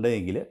തമ്മിൽ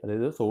ഉണ്ടെങ്കിൽ,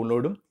 അതായത്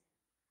സോളിനോയിഡും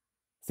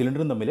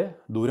സിലിണ്ടറും തമ്മിൽ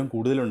ദൂരം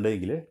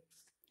കൂടുതലുണ്ടെങ്കിൽ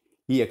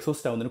ഈ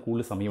എക്സോസ്റ്റ് ആവുന്നതിന്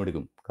കൂടുതൽ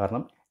സമയമെടുക്കും.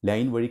 കാരണം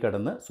ലൈൻ വഴി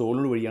കടന്ന്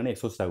സോളിനോയിഡ് വഴിയാണ്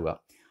എക്സോസ്റ്റ് ആവുക.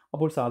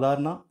 അപ്പോൾ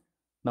സാധാരണ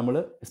നമ്മൾ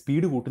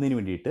സ്പീഡ് കൂട്ടുന്നതിന്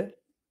വേണ്ടിയിട്ട്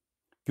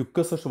ക്വിക്ക്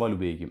എക്സോസ്റ്റ് വാൽവ്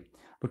ഉപയോഗിക്കും.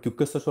 അപ്പോൾ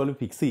ക്വിക്ക് എക്സോസ്റ്റ് വാൽവ്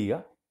ഫിക്സ് ചെയ്യുക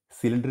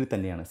സിലിണ്ടറിൽ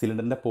തന്നെയാണ്,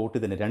 സിലിണ്ടറിൻ്റെ പോർട്ടിൽ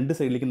തന്നെ. രണ്ട്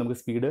സൈഡിലേക്കും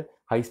നമുക്ക്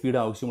ഹൈ സ്പീഡ്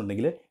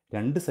ആവശ്യമുണ്ടെങ്കിൽ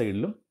രണ്ട്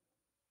സൈഡിലും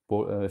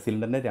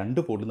സിലിണ്ടറിൻ്റെ രണ്ട്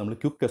പോർട്ടിലും നമ്മൾ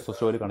ക്വിക്ക്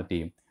എക്സോസ്റ്റ് വാൽവ് കണക്ട്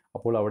ചെയ്യും.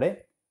 അപ്പോൾ അവിടെ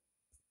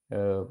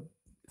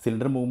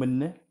സിലിണ്ടർ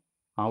മൂവ്മെൻറ്റിന്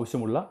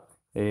ആവശ്യമുള്ള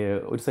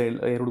ഒരു സൈഡിൽ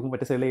എയർ കൊടുക്കുമ്പോൾ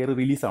മറ്റേ സൈഡിൽ എയർ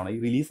റിലീസ് ആവണം. ഈ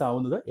റിലീസ്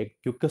ആവുന്നത്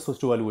ക്വിക്ക്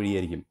എക്സോസ്റ്റ് വാൽവ്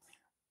വഴിയായിരിക്കും.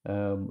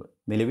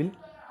 നിലവിൽ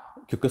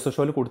ക്വിക്ക്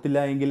എക്സോസ്റ്റ് വാൽവ് കൊടുത്തില്ല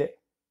എങ്കിൽ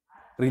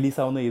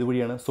റിലീസാവുന്ന ഏത്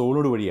വഴിയാണ്?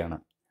 സോളിനോയിഡ് വഴിയാണ്.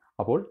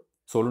 അപ്പോൾ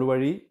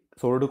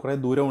സോളിനോയിഡ് കുറേ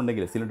ദൂരം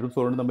ഉണ്ടെങ്കിൽ, സിലിണ്ടറും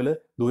സോളിനോയിഡും തമ്മിൽ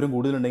ദൂരം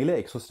കൂടുതലുണ്ടെങ്കിൽ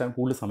എക്സോസ്റ്റ് ആകാൻ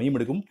കൂടുതൽ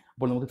സമയമെടുക്കും.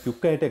 അപ്പോൾ നമുക്ക്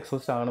ക്വിക്കായിട്ട്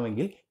എക്സോസ്റ്റ്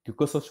ആകണമെങ്കിൽ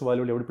ക്വിക്ക് എക്സോസ്റ്റ്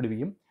വാൽവുകൾ എവിടെ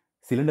പിടിപ്പിക്കും?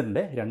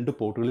 സിലിണ്ടറിൻ്റെ 2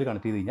 പോർട്ടുകളിൽ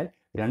കണക്ട് ചെയ്ത് കഴിഞ്ഞാൽ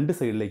 2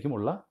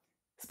 സൈഡിലേക്കുമുള്ള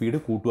സ്പീഡ്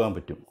കൂട്ടുവാൻ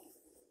പറ്റും.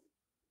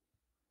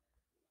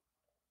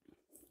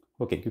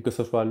 ഓക്കെ, ക്വിക്ക്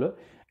എക്സോസ്റ്റ്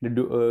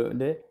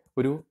വാൽവിൻ്റെ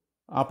ഒരു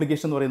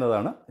ആപ്ലിക്കേഷൻ എന്ന്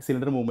പറയുന്നതാണ്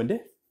സിലിണ്ടർ മൂവ്മെൻറ്റ്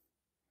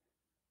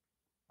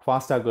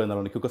ഫാസ്റ്റ് ആക്കുക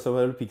എന്നുള്ളതാണ്. ക്വിക്ക് എക്സോസ്റ്റ്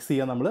വാൽവ് ഫിക്സ്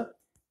ചെയ്യാൻ നമ്മൾ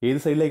ഏത്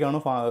സൈഡിലേക്കാണോ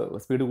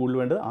സ്പീഡ് കൂടുതൽ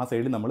വേണ്ടത് ആ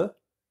സൈഡിൽ നമ്മൾ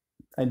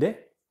അതിൻ്റെ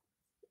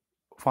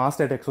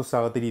ഫാസ്റ്റായിട്ട് എക്സോസ്റ്റ്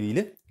ആകാത്ത രീതിയിൽ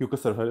ക്വിക്ക്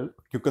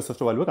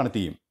എക്സോസ്റ്റ് വാൽവ് കണക്ട്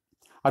ചെയ്യും.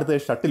 അടുത്തത്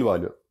ഷട്ടിൽ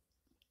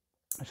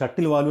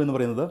വാൽവ് എന്ന്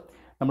പറയുന്നത്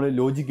നമ്മൾ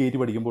logic gate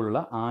പഠിക്കുമ്പോഴുള്ള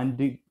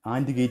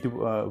and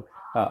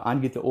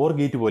gate or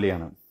gate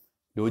പോലെയാണ്.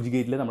 ലോജിക്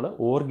ഗേറ്റിൽ നമ്മൾ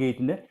ഓർ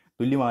ഗേറ്റിന്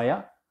തുല്യമായ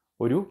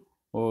ഒരു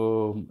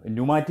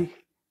ന്യൂമാറ്റിക്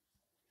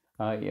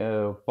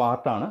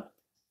പാർട്ടാണ്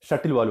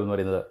ഷട്ടിൽ വാൽവ് എന്ന്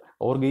പറയുന്നത്.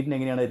 ഓർ ഗേറ്റിന്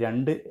എങ്ങനെയാണ്?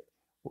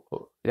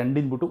 രണ്ട്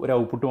ഇൻപുട്ടും ഒരു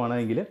ഔട്ട്പുട്ടും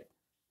ആണെങ്കിൽ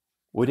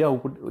ഒരു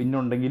ഔട്ട്പുട്ട്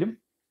ഇന്നുണ്ടെങ്കിലും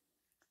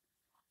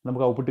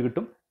നമുക്ക് ഔട്ട്പുട്ട്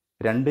കിട്ടും.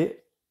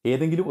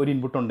 ഏതെങ്കിലും ഒരു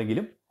ഇൻപുട്ട്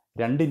ഉണ്ടെങ്കിലും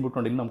 2 ഇൻപുട്ട്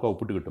ഉണ്ടെങ്കിലും നമുക്ക്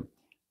ഔട്ട്പുട്ട് കിട്ടും.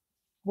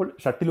 അപ്പോൾ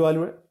ഷട്ടിൽ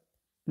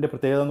വാൽവിൻ്റെ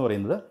പ്രത്യേകത എന്ന്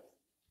പറയുന്നത്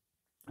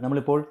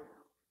നമ്മളിപ്പോൾ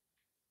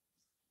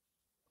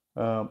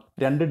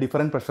 2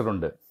 ഡിഫറൻറ്റ്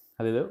പ്രഷറുണ്ട്.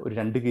 അതായത് ഒരു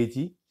 2 kg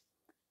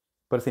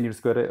per centimeter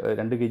square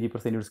 2 kg per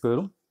centimeter square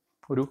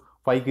ഒരു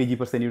 5 kg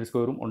per centimeter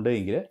square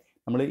ഉണ്ടെങ്കിൽ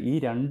നമ്മൾ ഈ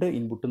 2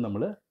 ഇൻപുട്ടും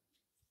നമ്മൾ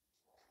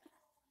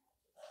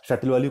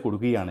ഷട്ടിൽ വാൽവ്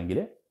കൊടുക്കുകയാണെങ്കിൽ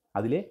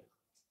അതിലെ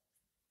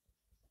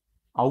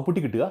ഔട്ട്പുട്ട്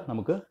കിട്ടുക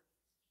നമുക്ക്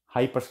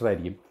ഹൈ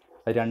പ്രഷറായിരിക്കും.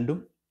 അത് 2ഉം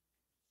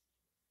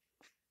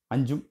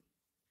 5ഉം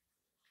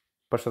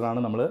പ്രഷറാണ്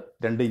നമ്മൾ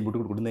 2 ഇൻപുട്ട്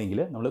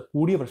കൊടുക്കുന്നതെങ്കിൽ നമ്മൾ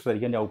കൂടിയ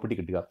പ്രഷറായിരിക്കും അതിൻ്റെ ഔട്ട്പുട്ട്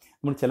കിട്ടുക.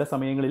 നമ്മൾ ചില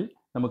സമയങ്ങളിൽ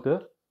നമുക്ക്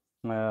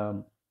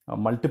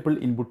മൾട്ടിപ്പിൾ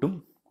ഇൻപുട്ടും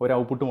ഒരു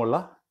ഔട്ട്പുട്ടുമുള്ള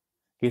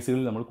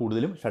കേസുകളിൽ നമ്മൾ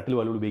കൂടുതലും ഷട്ടിൽ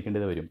വാൽവ്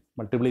ഉപയോഗിക്കേണ്ടത് വരും.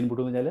 മൾട്ടിപ്പിൾ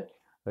ഇൻപുട്ട് എന്ന് പറഞ്ഞാൽ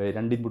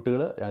 2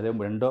 ഇൻപുട്ടുകൾ, അതായത്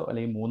 2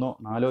 അല്ലെങ്കിൽ 3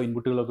 4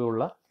 ഇൻപുട്ടുകളൊക്കെ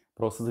ഉള്ള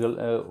പ്രോസസ്സുകൾ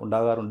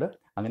ഉണ്ടാകാറുണ്ട്.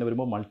 അങ്ങനെ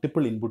വരുമ്പോൾ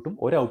മൾട്ടിപ്പിൾ ഇൻപുട്ടും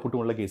ഒരു ഔട്ട്പുട്ടും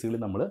ഉള്ള കേസുകളിൽ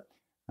നമ്മൾ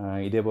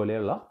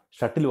ഇതേപോലെയുള്ള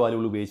ഷട്ടിൽ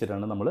വാൽവുകൾ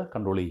ഉപയോഗിച്ചിട്ടാണ് നമ്മൾ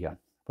കൺട്രോൾ ചെയ്യുക.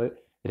 അപ്പോൾ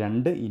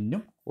 2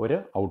 ഇന്നും 1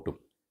 ഔട്ടും,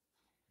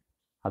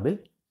 അതിൽ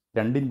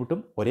 2 ഇൻപുട്ടും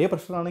ഒരേ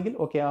പ്രഷറാണെങ്കിൽ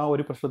ഓക്കെ, ആ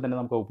ഒരു പ്രഷർ തന്നെ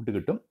നമുക്ക് ഔട്ട്പുട്ട്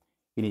കിട്ടും.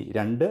 ഇനി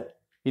 2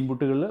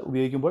 ഇൻപുട്ടുകളിൽ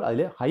ഉപയോഗിക്കുമ്പോൾ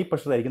അതിൽ ഹൈ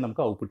പ്രഷറായിരിക്കും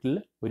നമുക്ക് ഔട്ട്പുട്ടിൽ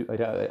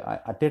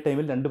അറ്റ് എ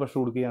ടൈമിൽ 2 പ്രഷർ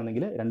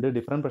കൊടുക്കുകയാണെങ്കിൽ 2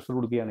 ഡിഫറൻറ്റ് പ്രഷർ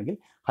കൊടുക്കുകയാണെങ്കിൽ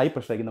ഹൈ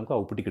പ്രഷറായിരിക്കും നമുക്ക്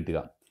ഔട്ട്പുട്ട് കിട്ടുക.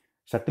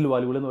 ഷട്ടിൽ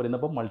വാൽവുകൾ എന്ന്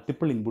പറയുന്നപ്പോൾ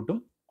മൾട്ടിപ്പിൾ ഇൻപുട്ടും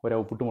ഒരു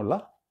ഔട്ട്പുട്ടുമുള്ള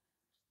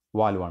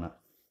വാൽവാണ്.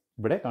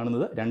 ഇവിടെ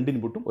കാണുന്നത് 2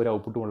 ഇൻപുട്ടും ഒരു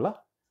ഔട്ട്പുട്ടുമുള്ള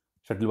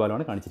ഷട്ടിൽ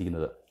വാൽവാണ്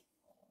കാണിച്ചിരിക്കുന്നത്.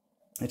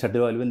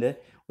 ഷട്ടിൽ വാൽവിൻ്റെ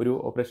ഒരു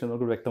ഓപ്പറേഷൻ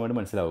നമുക്ക് വ്യക്തമായിട്ട്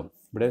മനസ്സിലാവും.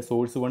 ഇവിടെ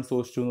സോഴ്സ് 1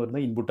 സോഴ്സ് 2 എന്ന്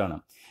പറയുന്നത് ഇൻപുട്ടാണ്.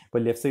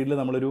 ഇപ്പോൾ ലെഫ്റ്റ് സൈഡിൽ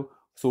നമ്മളൊരു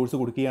സോഴ്സ്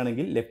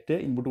കൊടുക്കുകയാണെങ്കിൽ ലെഫ്റ്റ്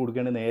ഇൻപുട്ട്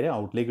കൊടുക്കുകയാണെങ്കിൽ നേരെ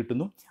ഔട്ടിലേക്ക്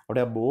കിട്ടുന്നു.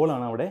 അവിടെ ആ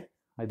ബോളാണ് അവിടെ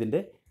ഇതിൻ്റെ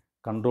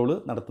കൺട്രോൾ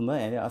നടത്തുന്ന,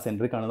 ആ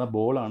സെൻറ്ററിൽ കാണുന്ന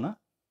ബോളാണ്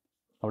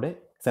അവിടെ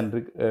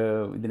സെൻട്രിക്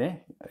ഇതിനെ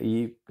ഈ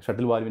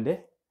ഷട്ടിൽ വാൽവിൻ്റെ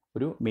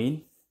ഒരു മെയിൻ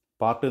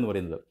പാർട്ട് എന്ന്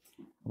പറയുന്നത്.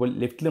 അപ്പോൾ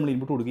ലെഫ്റ്റിൽ നമ്മൾ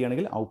ഇൻപുട്ട്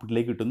കൊടുക്കുകയാണെങ്കിൽ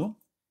ഔട്ട്പുട്ടിലേക്ക് കിട്ടുന്നു.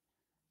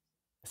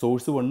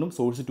 സോഴ്സ് 1ഉം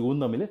സോഴ്സ് 2ഉം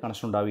തമ്മിൽ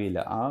കണക്ഷൻ ഉണ്ടാവുകയില്ല.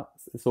 ആ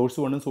സോഴ്സ്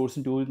 1ഉം സോഴ്സ്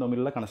 2ഉം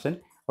തമ്മിലുള്ള കണക്ഷൻ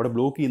അവിടെ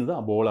ബ്ലോക്ക് ചെയ്യുന്നത്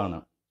ആ ബോളാണ്.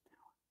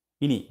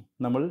 ഇനി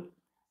നമ്മൾ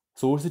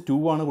സോഴ്സ് 2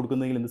 ആണ്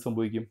കൊടുക്കുന്നതെങ്കിൽ എന്ത്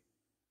സംഭവിക്കും?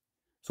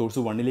 സോഴ്സ്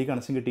 1ലേക്ക്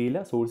കണക്ഷൻ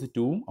കിട്ടിയില്ല, സോഴ്സ്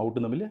 2ഉം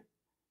ഔട്ടും തമ്മിൽ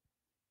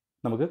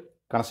നമുക്ക്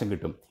കണക്ഷൻ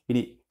കിട്ടും.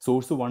 ഇനി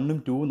സോഴ്സ് 1ഉം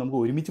 2ഉം നമുക്ക്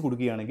ഒരുമിച്ച്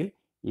കൊടുക്കുകയാണെങ്കിൽ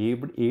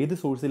ഏത്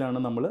സോഴ്സിലാണ്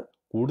നമ്മൾ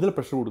കൂടുതൽ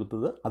പ്രഷർ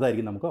കൊടുത്തത്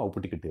അതായിരിക്കും നമുക്ക്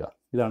ഔട്ട്പുട്ട് കിട്ടുക.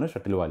 ഇതാണ്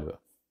ഷട്ടിൽ വാൽവ്.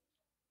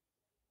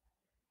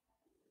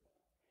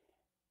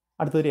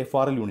 അടുത്തൊരു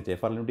FRL യൂണിറ്റ്.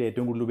 FRL യൂണിറ്റ്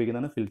ഏറ്റവും കൂടുതൽ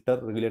ഉപയോഗിക്കുന്നതാണ് ഫിൽട്ടർ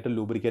റെഗുലേറ്റർ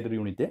ലൂബ്രിക്കേറ്റർ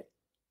യൂണിറ്റ്.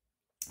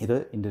 ഇത്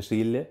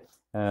ഇൻഡസ്ട്രിയിൽ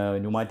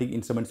ന്യൂമാറ്റിക്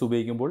ഇൻസ്ട്രുമെൻറ്റ്സ്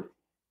ഉപയോഗിക്കുമ്പോൾ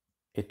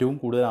ഏറ്റവും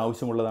കൂടുതൽ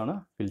ആവശ്യമുള്ളതാണ്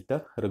ഫിൽട്ടർ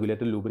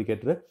റെഗുലേറ്റർ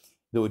ലൂബ്രിക്കേറ്റർ.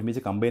 ഇത്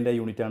ഒരുമിച്ച് കമ്പൈൻഡായ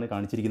യൂണിറ്റാണ്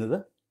കാണിച്ചിരിക്കുന്നത്.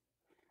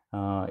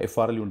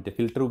 FRL യൂണിറ്റ്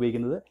ഫിൽട്ടർ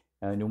ഉപയോഗിക്കുന്നത്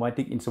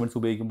ന്യൂമാറ്റിക് ഇൻസ്ട്രുമെൻറ്റ്സ്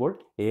ഉപയോഗിക്കുമ്പോൾ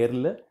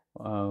എയറിൽ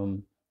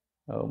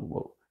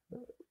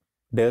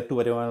ഡേർട്ട്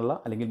വരുവാനുള്ള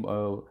അല്ലെങ്കിൽ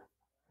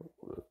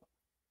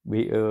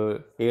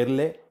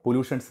എയറിലെ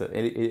പൊല്യൂഷൻസ്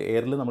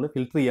എയറിൽ നമ്മൾ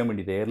ഫിൽട്ടർ ചെയ്യാൻ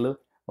വേണ്ടിയിട്ട്, എയറിൽ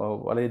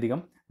വളരെയധികം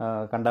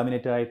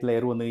കണ്ടാമിനേറ്റഡ് ആയിട്ടുള്ള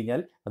എയർ വന്നു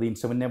കഴിഞ്ഞാൽ അത്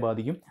ഇൻസ്ട്രുമെൻറ്റിനെ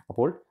ബാധിക്കും.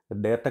 അപ്പോൾ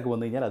ഡേർട്ടൊക്കെ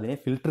വന്നു കഴിഞ്ഞാൽ അതിനെ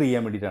ഫിൽട്ടർ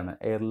ചെയ്യാൻ വേണ്ടിയിട്ടാണ്.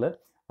 എയറിൽ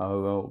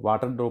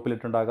വാട്ടർ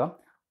ഡ്രോപ്പ്ലെറ്റ് ഉണ്ടാകാം,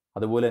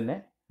 അതുപോലെ തന്നെ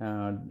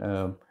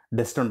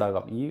ഡസ്റ്റ്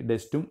ഉണ്ടാകാം. ഈ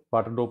ഡസ്റ്റും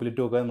വാട്ടർ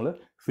ഡ്രോപ്പ്ലെറ്റും ഒക്കെ നമ്മൾ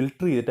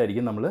ഫിൽട്ടർ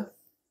ചെയ്തിട്ടായിരിക്കും നമ്മൾ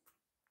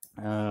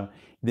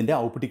ഇതിൻ്റെ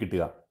ഔട്ട്പുട്ട്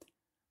കിട്ടുക.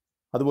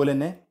 അതുപോലെ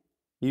തന്നെ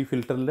ഈ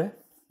ഫിൽട്ടറിൻ്റെ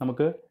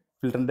നമുക്ക്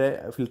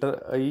ഫിൽട്ടർ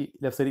ഈ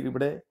ലെഫ്റ്റ് സൈഡിൽ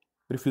ഇവിടെ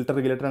ഒരു ഫിൽട്ടർ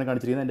റെഗുലേറ്ററാണ്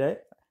കാണിച്ചിരിക്കുന്നത്. അതിൻ്റെ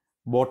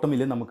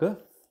ബോട്ടമിൽ നമുക്ക്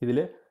ഇതിൽ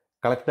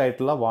കളക്റ്റ്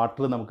ആയിട്ടുള്ള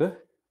വാട്ടർ നമുക്ക്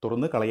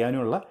തുറന്ന്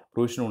കളയാനുമുള്ള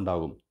പ്രൊവിഷനും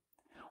ഉണ്ടാകും.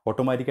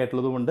 ഓട്ടോമാറ്റിക്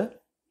ആയിട്ടുള്ളത് കൊണ്ട്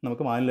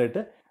നമുക്ക്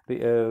മാനുവലായിട്ട്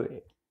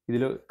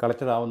ഇതിൽ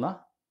കളക്റ്റഡ് ആവുന്ന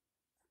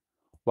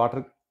വാട്ടർ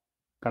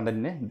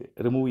കണ്ടൻറ്റിനെ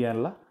റിമൂവ്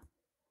ചെയ്യാനുള്ള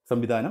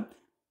സംവിധാനം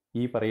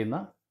ഈ പറയുന്ന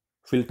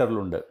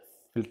ഫിൽട്ടറിലുണ്ട്.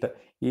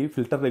 ഈ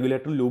ഫിൽട്ടർ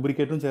റെഗുലേറ്ററും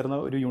ലൂബ്രിക്കേറ്ററും ചേർന്ന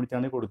ഒരു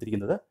യൂണിറ്റാണ്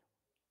കൊടുത്തിരിക്കുന്നത്.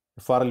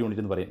 FRL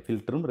യൂണിറ്റ് എന്ന് പറയും.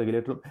 ഫിൽറ്ററും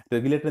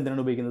റെഗുലേറ്റർ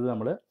എന്തിനാണ് ഉപയോഗിക്കുന്നത്?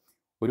 നമ്മൾ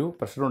ഒരു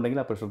പ്രഷർ ഉണ്ടെങ്കിൽ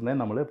ആ പ്രഷറിനെ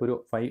നമ്മൾ ഇപ്പോൾ ഒരു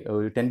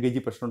 10 kg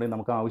പ്രഷർ ഉണ്ടെങ്കിൽ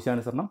നമുക്ക്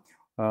ആവശ്യാനുസരണം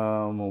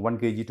 1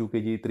 kg 2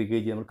 kg 3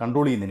 kg നമ്മൾ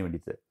കൺട്രോൾ ചെയ്യുന്നതിന്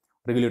വേണ്ടിയിട്ട്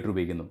റെഗുലേറ്റർ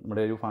ഉപയോഗിക്കുന്നു.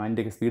 നമ്മുടെ ഒരു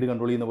ഫാനിൻ്റെ സ്പീഡ്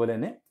കൺട്രോൾ ചെയ്യുന്ന പോലെ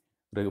തന്നെ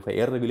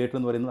എയർ റെഗുലേറ്റർ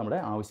എന്ന് പറയുന്നത് നമ്മുടെ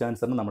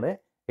ആവശ്യാനുസരണം നമ്മുടെ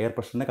എയർ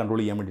പ്രഷറിനെ കൺട്രോൾ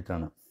ചെയ്യാൻ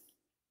വേണ്ടിയിട്ടാണ്.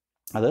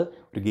 അത്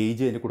ഒരു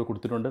ഗേജ് അതിൻ്റെ കൂടെ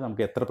കൊടുത്തിട്ടുണ്ട്.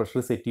 നമുക്ക് എത്ര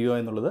പ്രഷർ സെറ്റ്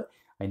ചെയ്യുക എന്നുള്ളത്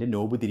അതിൻ്റെ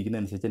നോബ്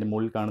തിരിക്കുന്നതനുസരിച്ച്, അതിൻ്റെ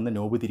മുകളിൽ കാണുന്ന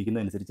നോബ്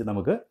തിരിക്കുന്നതനുസരിച്ച്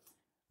നമുക്ക്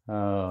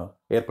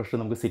എയർ പ്രഷർ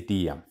നമുക്ക് സെറ്റ്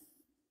ചെയ്യാം.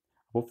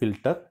 അപ്പോൾ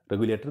ഫിൽട്ടർ,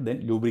 റെഗുലേറ്റർ, ദെൻ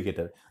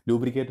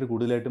ലൂബ്രിക്കേറ്റർ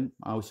കൂടുതലായിട്ടും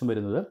ആവശ്യം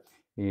വരുന്നത്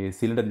ഈ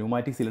സിലിണ്ടർ,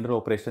 ന്യൂമാറ്റിക് സിലിണ്ടർ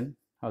ഓപ്പറേഷൻ.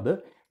 അത്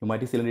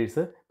ന്യൂമാറ്റിക്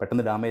സിലിണ്ടേഴ്സ്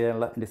പെട്ടെന്ന് ഡാമേജ്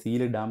ആകാനുള്ള, അതിൻ്റെ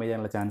സീൽ ഡാമേജ്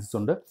ആകാനുള്ള ചാൻസസ്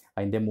ഉണ്ട്.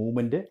 അതിൻ്റെ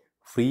മൂവ്മെൻറ്റ്,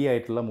 ഫ്രീ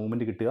ആയിട്ടുള്ള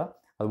മൂവ്മെൻറ്റ് കിട്ടുക,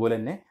 അതുപോലെ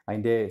തന്നെ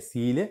അതിൻ്റെ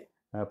സീല്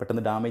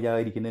പെട്ടെന്ന് ഡാമേജ്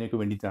ആകാതിരിക്കുന്നതിനൊക്കെ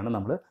വേണ്ടിയിട്ടാണ്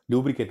നമ്മൾ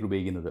ലൂബ്രിക്കേറ്റർ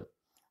ഉപയോഗിക്കുന്നത്.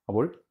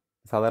 അപ്പോൾ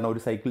സാധാരണ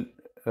ഒരു സൈക്കിൾ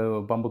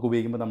പമ്പൊക്കെ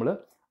ഉപയോഗിക്കുമ്പോൾ നമ്മൾ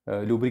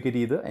ലൂബ്രിക്കേറ്റ്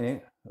ചെയ്ത് അതിന്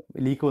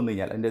ലീക്ക് വന്നു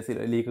കഴിഞ്ഞാൽ, അതിൻ്റെ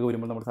ലീക്കൊക്കെ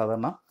വരുമ്പോൾ നമ്മൾ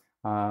സാധാരണ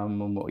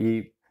ഈ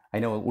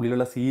അതിന്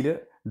ഉള്ളിലുള്ള സീല്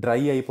ഡ്രൈ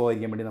ആയി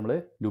പോകാതിരിക്കാൻ വേണ്ടി നമ്മൾ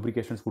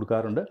ലൂബ്രിക്കേഷൻസ്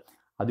കൊടുക്കാറുണ്ട്.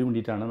 അതിന്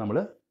വേണ്ടിയിട്ടാണ് നമ്മൾ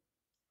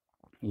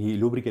ഈ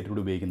ലൂബ്രിക്കേറ്റർ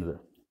ഉപയോഗിക്കുന്നത്.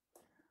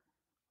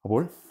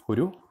 അപ്പോൾ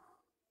ഒരു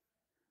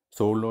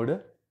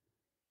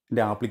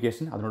സോളിനോയിഡിൻ്റെ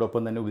ആപ്ലിക്കേഷൻ,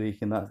 അതിനോടൊപ്പം തന്നെ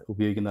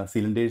ഉപയോഗിക്കുന്ന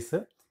cylinders,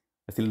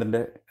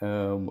 സിലിണ്ടറിൻ്റെ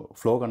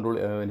flow control,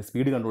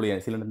 speed control ചെയ്യാൻ,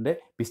 സിലിണ്ടറിൻ്റെ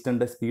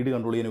പിസ്റ്റൻ്റെ സ്പീഡ്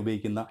കൺട്രോൾ ചെയ്യാൻ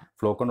ഉപയോഗിക്കുന്ന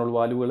ഫ്ലോ കൺട്രോൾ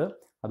വാൽവുകൾ,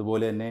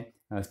 അതുപോലെ തന്നെ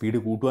സ്പീഡ്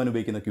കൂട്ടുവാൻ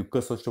ഉപയോഗിക്കുന്ന ക്വിക്ക്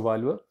എക്സോസ്റ്റ്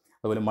വാൽവ്,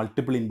 അതുപോലെ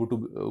മൾട്ടിപ്പിൾ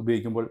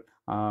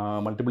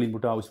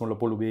ഇൻപുട്ട്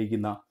ആവശ്യമുള്ളപ്പോൾ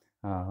ഉപയോഗിക്കുന്ന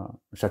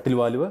ഷട്ടിൽ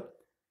വാൽവ്,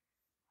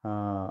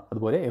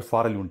 അതുപോലെ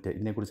FRL യൂണിറ്റ്.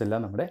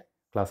 ഇതിനെക്കുറിച്ചെല്ലാം നമ്മുടെ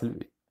ക്ലാസ്സിൽ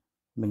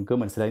നിങ്ങൾക്ക്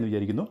മനസ്സിലായെന്ന്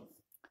വിചാരിക്കുന്നു.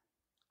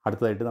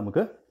 അടുത്തതായിട്ട്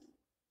നമുക്ക്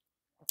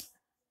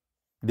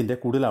ഇതിൻ്റെ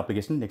കൂടുതൽ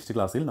ആപ്ലിക്കേഷൻ നെക്സ്റ്റ്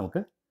ക്ലാസ്സിൽ നമുക്ക്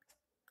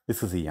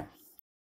ഡിസ്കസ് ചെയ്യാം.